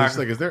 And then she's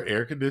like, "Is there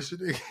air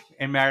conditioning?"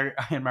 And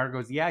Margaret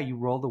goes, "Yeah, you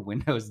roll the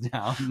windows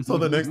down." So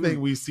the next thing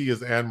we see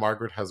is Anne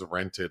Margaret has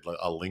rented like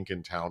a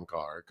Lincoln Town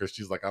car, because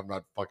she's like, "I'm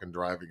not fucking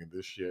driving in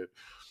this shit."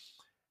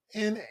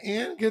 And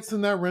Anne gets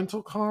in that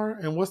rental car,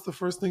 and what's the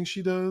first thing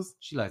she does?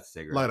 She lights a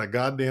cigarette. Light a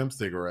goddamn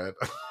cigarette.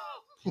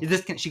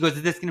 She goes,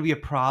 "Is this going to be a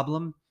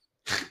problem?"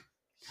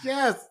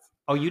 Yes.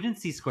 Oh, you didn't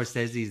see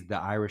Scorsese's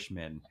The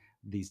Irishman?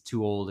 These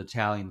 2 old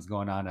Italians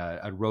going on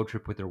a road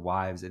trip with their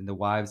wives, and the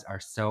wives are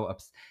so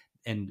upset.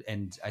 And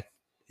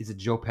is it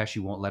Joe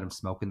Pesci won't let him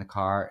smoke in the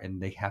car,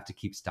 and they have to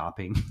keep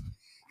stopping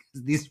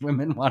because these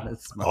women want to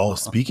smoke. Oh,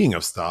 speaking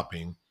of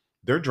stopping,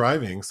 they're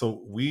driving.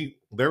 So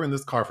they're in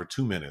this car for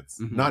 2 minutes,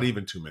 not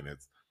even 2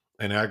 minutes.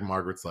 And Anne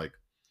Margaret's like,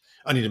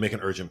 "I need to make an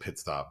urgent pit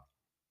stop."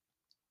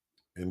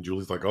 And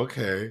Julie's like,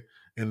 "Okay."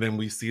 And then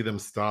we see them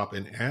stop,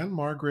 and Anne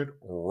Margaret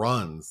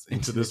runs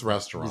into this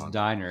restaurant. This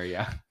diner,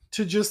 yeah.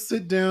 To just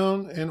sit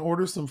down and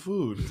order some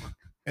food.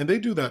 And they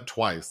do that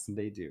twice.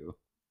 They do.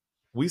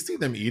 We see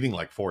them eating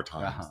like 4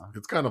 times.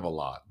 It's kind of a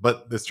lot.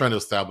 But it's trying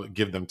to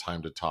give them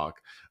time to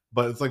talk.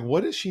 But it's like,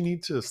 what does she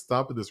need to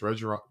stop at this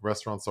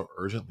restaurant so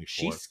urgently for?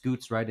 She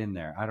scoots right in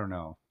there. I don't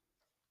know.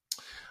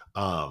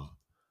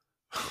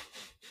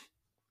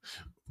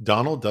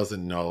 Donald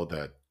doesn't know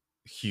that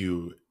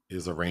Hugh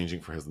is arranging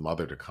for his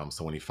mother to come.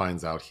 So when he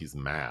finds out, he's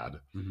mad.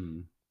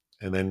 Mm-hmm.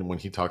 And then when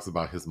he talks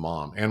about his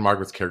mom, Anne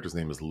Margaret's character's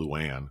name is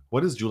Luann.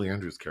 What is Julie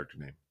Andrews' character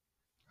name?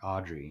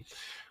 Audrey,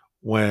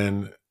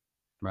 When,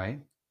 right?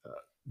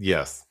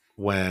 yes,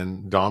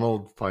 when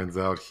Donald finds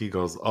out, he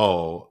goes,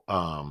 "Oh,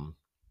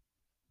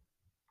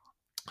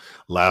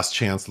 last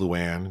chance,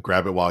 Luann.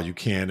 Grab it while you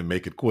can and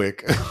make it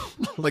quick."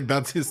 Like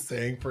that's his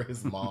saying for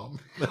his mom.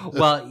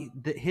 Well,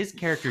 his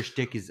character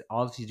shtick is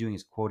all he's doing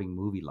is quoting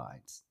movie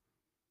lines.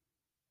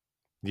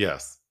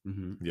 Yes.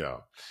 Mm-hmm. Yeah.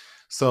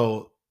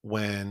 So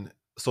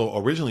so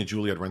originally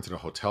Julie had rented a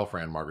hotel for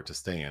Anne Margaret to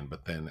stay in,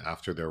 but then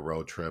after their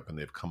road trip and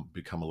they've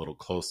become a little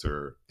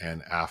closer,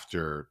 and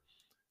after,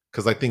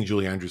 because I think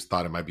Julie Andrews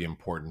thought it might be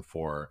important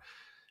for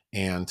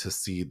Anne to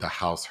see the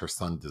house her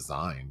son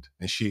designed.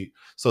 And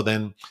so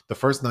then the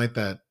first night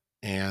that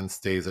Anne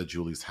stays at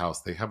Julie's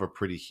house, they have a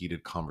pretty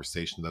heated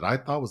conversation that I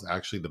thought was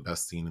actually the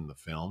best scene in the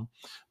film,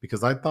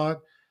 because I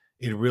thought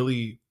it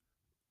really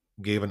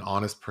gave an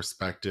honest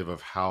perspective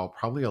of how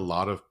probably a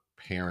lot of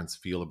parents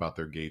feel about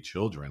their gay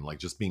children, like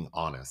just being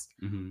honest.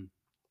 Mm-hmm.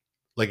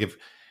 Like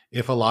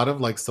if a lot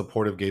of like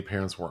supportive gay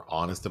parents were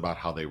honest about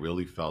how they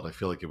really felt, I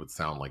feel like it would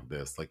sound like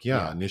this. Like,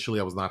 yeah, initially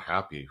I was not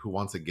happy. Who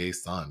wants a gay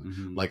son?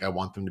 Mm-hmm. Like, I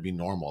want them to be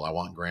normal. I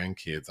want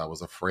grandkids. I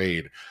was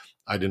afraid.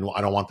 I don't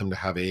want them to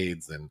have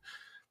AIDS. And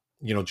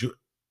you know,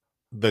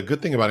 the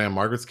good thing about Anne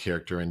Margaret's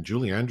character, and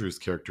Julie Andrews'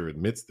 character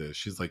admits this,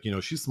 she's like,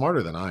 she's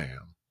smarter than I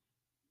am.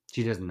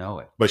 She doesn't know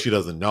it. But she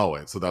doesn't know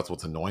it. So that's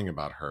what's annoying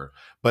about her.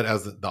 But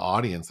as the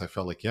audience, I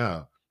felt like,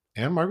 yeah,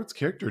 Anne Margaret's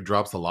character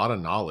drops a lot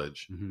of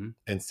knowledge Mm-hmm.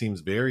 and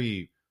seems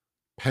very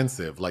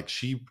pensive. Like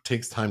she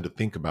takes time to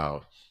think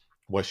about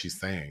what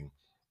she's saying.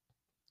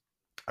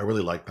 I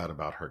really like that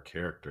about her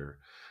character.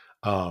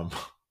 Um,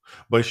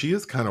 but she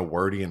is kind of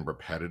wordy and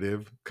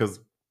repetitive, because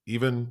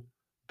even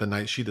the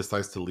night she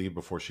decides to leave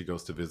before she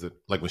goes to visit,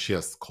 like when she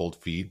has cold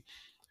feet,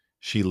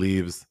 she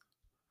leaves.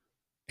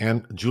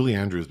 And Julie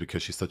Andrews,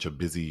 because she's such a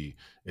busy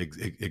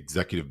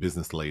executive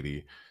business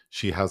lady,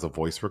 she has a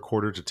voice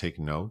recorder to take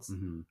notes.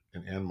 Mm-hmm.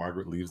 And Anne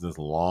Margaret leaves this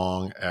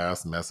long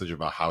ass message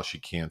about how she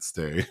can't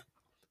stay.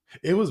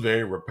 It was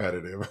very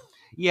repetitive.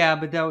 Yeah,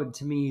 but that would,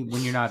 to me,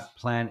 when you're not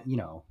planning,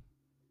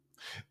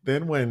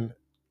 Then when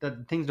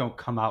the things don't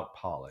come out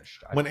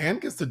polished. when Anne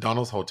gets to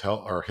Donald's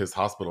hotel or his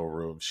hospital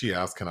room, she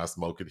asks, "Can I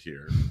smoke it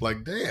here?"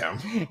 Like, damn.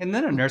 And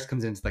then a nurse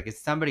comes in. It's like, is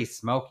somebody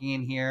smoking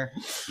in here?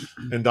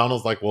 And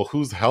Donald's like, "Well,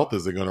 whose health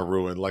is it going to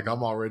ruin? Like,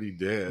 I'm already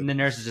dead." And the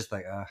nurse is just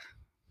like, ugh.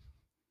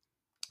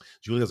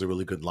 Julie has a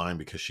really good line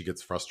because she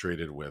gets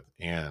frustrated with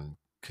Anne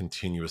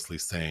continuously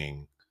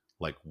saying,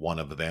 like, one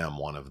of them,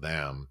 one of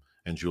them.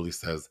 And Julie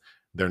says,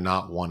 "They're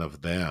not one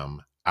of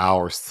them.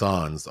 Our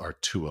sons are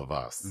two of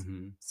us."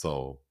 Mm-hmm.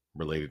 So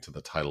related to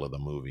the title of the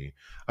movie.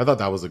 I thought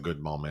that was a good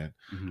moment.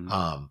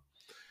 Mm-hmm.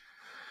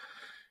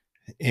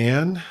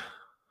 And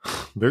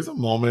there's a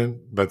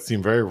moment that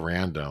seemed very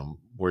random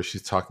where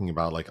she's talking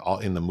about, like, all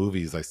in the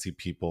movies, I see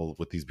people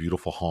with these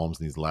beautiful homes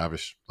and these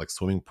lavish like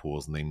swimming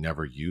pools and they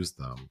never use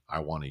them.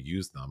 I want to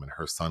use them. And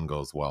her son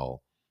goes,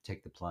 "Well,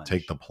 Take the plunge.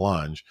 take the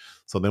plunge."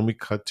 So then we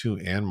cut to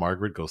Anne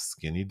Margaret go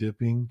skinny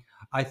dipping.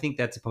 I think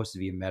that's supposed to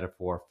be a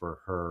metaphor for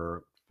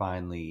her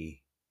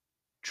finally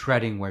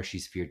treading where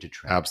she's feared to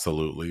tread.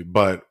 Absolutely.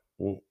 But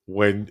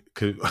when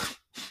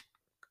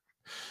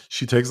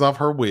she takes off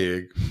her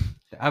wig,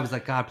 I was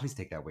like, God, please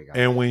take that wig off.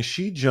 and when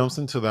she jumps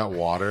into that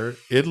water,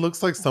 it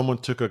looks like someone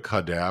took a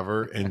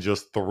cadaver and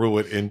just threw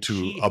it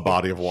into a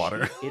body of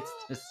water. She hits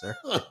the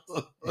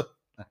surface.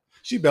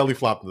 She belly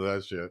flopped into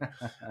that shit.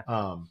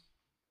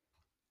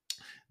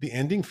 The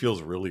ending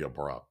feels really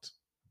abrupt.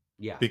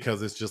 Yeah.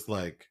 Because it's just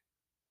like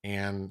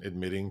Anne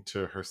admitting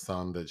to her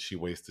son that she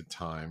wasted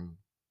time.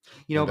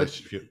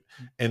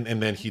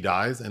 And then he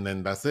dies, and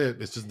then that's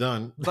it. It's just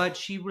done. But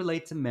she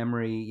relates a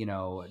memory,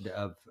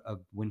 of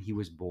when he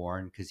was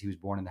born, because he was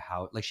born in the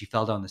house. Like she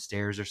fell down the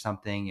stairs or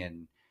something,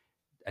 and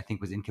I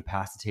think was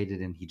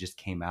incapacitated, and he just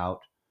came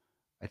out.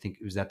 I think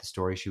was that the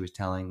story she was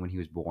telling when he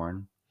was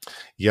born.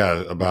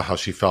 Yeah, about how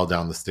she fell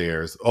down the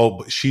stairs. Oh,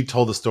 but she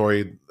told the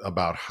story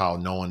about how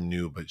no one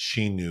knew, but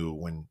she knew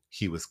when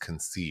he was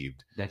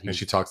conceived.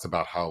 She talks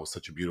about how it was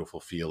such a beautiful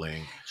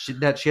feeling. She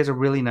has a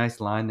really nice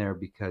line there,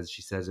 because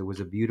she says it was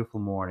a beautiful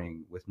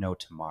morning with no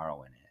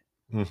tomorrow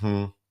in it.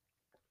 Mm-hmm.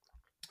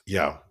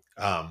 Yeah.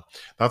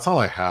 That's all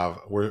I have.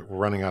 We're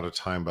running out of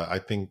time, but I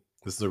think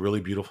this is a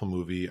really beautiful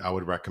movie. I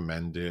would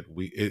recommend it.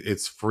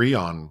 It's free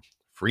on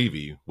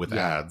Freevee with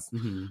ads.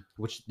 Mm-hmm.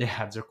 Which the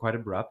ads are quite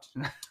abrupt.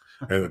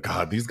 And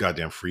God, these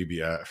goddamn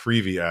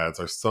Freevee ads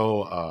are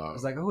so. I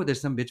was like, oh,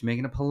 there's some bitch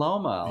making a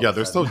Paloma. Yeah,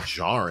 they're so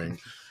jarring.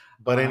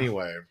 But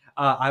anyway,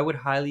 I would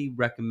highly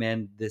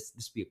recommend this.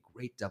 This would be a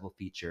great double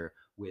feature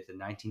with a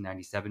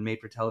 1997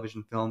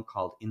 made-for-television film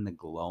called In the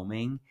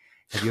Gloaming.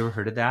 Have you ever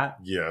heard of that?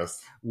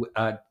 Yes.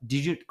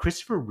 Did you?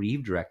 Christopher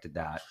Reeve directed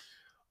that.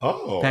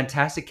 Oh,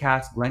 fantastic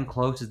cast. Glenn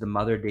Close is the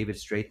mother, David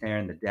Strathairn,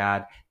 and the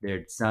dad.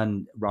 Their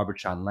son, Robert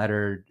Sean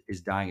Leonard,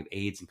 is dying of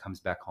AIDS and comes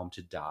back home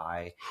to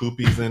die.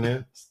 Whoopi's in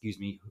it. Excuse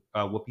me.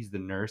 Whoopi's the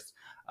nurse.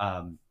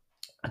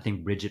 I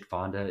think Bridget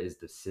Fonda is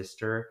the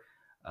sister.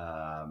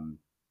 Um,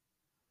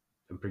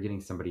 I'm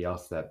forgetting somebody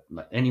else that.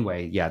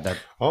 Anyway, yeah, that.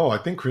 Oh, I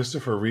think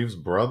Christopher Reeve's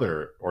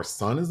brother or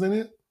son is in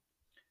it.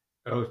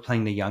 Oh,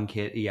 playing the young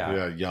kid. Yeah,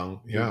 Yeah,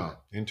 young. Yeah,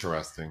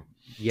 interesting.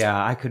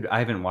 yeah. I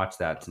haven't watched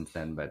that since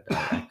then, but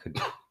I could.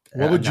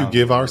 What would you Now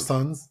give Our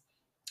Sons?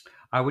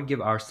 I would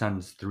give Our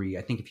Sons 3.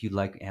 I think if you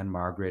like Anne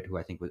Margaret, who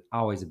I think was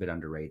always a bit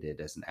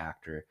underrated as an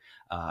actor,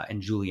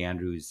 and Julie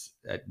Andrews,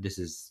 this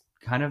is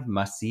kind of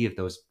must see if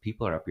those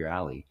people are up your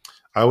alley.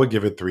 I would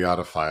give it 3 out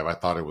of 5. I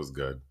thought it was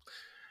good.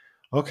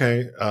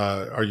 Okay,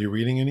 are you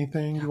reading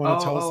anything you want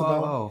to tell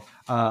us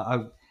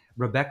about?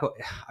 Rebecca,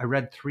 I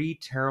read 3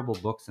 terrible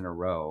books in a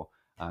row,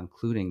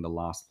 including The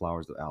Lost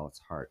Flowers of Alice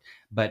Hart.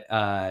 But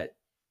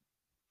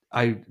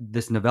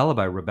this novella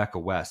by Rebecca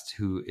West,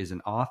 who is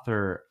an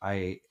author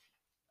I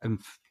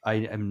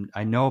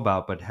know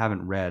about but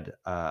haven't read.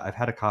 I've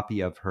had a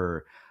copy of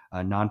her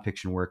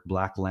nonfiction work,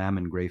 Black Lamb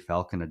and Grey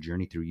Falcon: A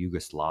Journey Through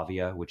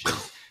Yugoslavia, which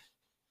is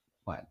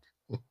what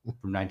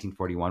from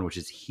 1941, which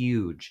is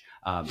huge.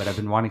 But I've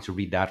been wanting to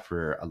read that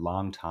for a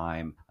long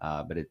time.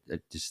 But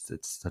it's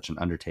such an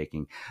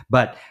undertaking.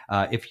 But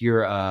if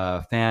you're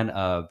a fan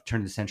of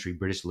turn of the century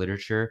British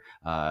literature,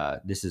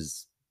 this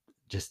is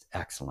just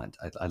excellent.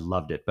 I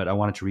loved it. But I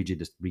wanted to read you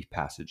this brief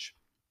passage.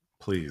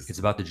 Please. It's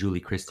about the Julie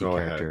Christie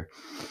character.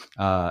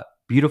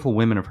 Beautiful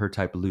women of her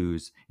type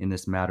lose, in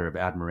this matter of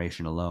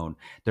admiration alone,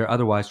 their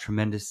otherwise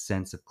tremendous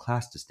sense of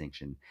class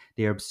distinction.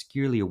 They are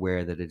obscurely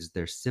aware that it is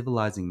their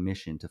civilizing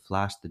mission to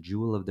flash the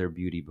jewel of their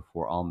beauty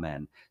before all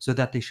men, so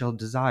that they shall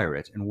desire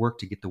it and work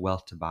to get the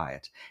wealth to buy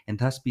it, and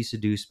thus be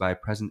seduced by a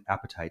present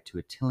appetite to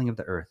a tilling of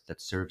the earth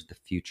that serves the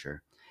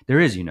future. There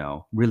is, you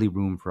know, really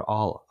room for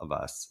all of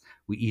us.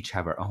 We each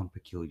have our own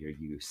peculiar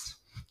use.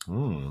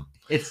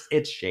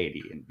 It's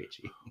shady and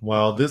bitchy.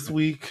 Well, this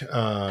week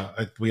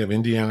we have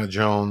Indiana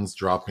Jones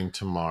dropping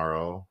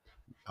tomorrow.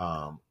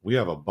 We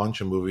have a bunch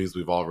of movies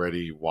we've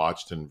already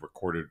watched and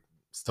recorded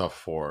stuff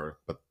for,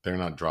 but they're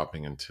not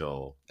dropping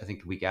until I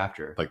think the week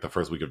after, like the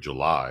first week of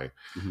July.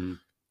 Mm-hmm.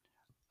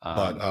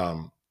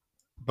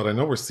 But I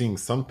know we're seeing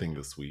something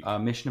this week.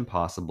 Mission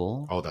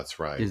Impossible. Oh, that's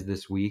right. Is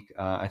this week?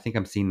 I think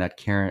I'm seeing that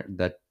Karen.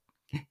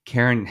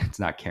 It's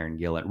not Karen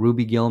Gillan.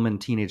 Ruby Gillman,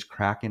 Teenage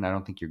Kraken. I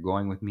don't think you're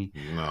going with me.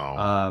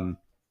 No.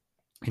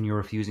 And you're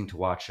refusing to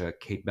watch a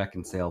Kate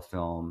Beckinsale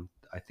film.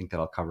 I think that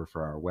I'll cover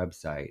for our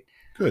website.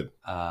 Good.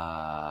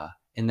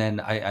 And then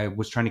I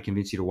was trying to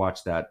convince you to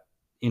watch that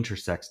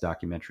intersex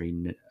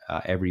documentary,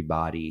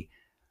 Everybody.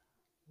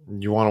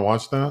 You want to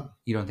watch that?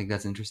 You don't think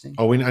that's interesting?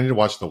 Oh, I need to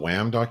watch the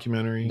Wham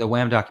documentary. The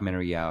Wham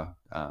documentary, yeah.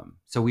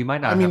 So we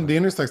might not. I mean, the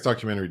intersex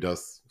documentary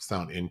does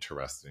sound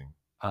interesting.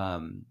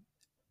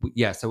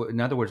 Yeah. So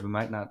in other words, we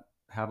might not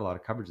have a lot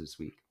of coverage this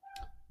week.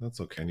 That's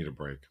okay. I need a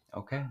break.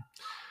 Okay.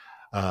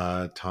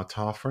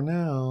 Ta-ta for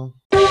now.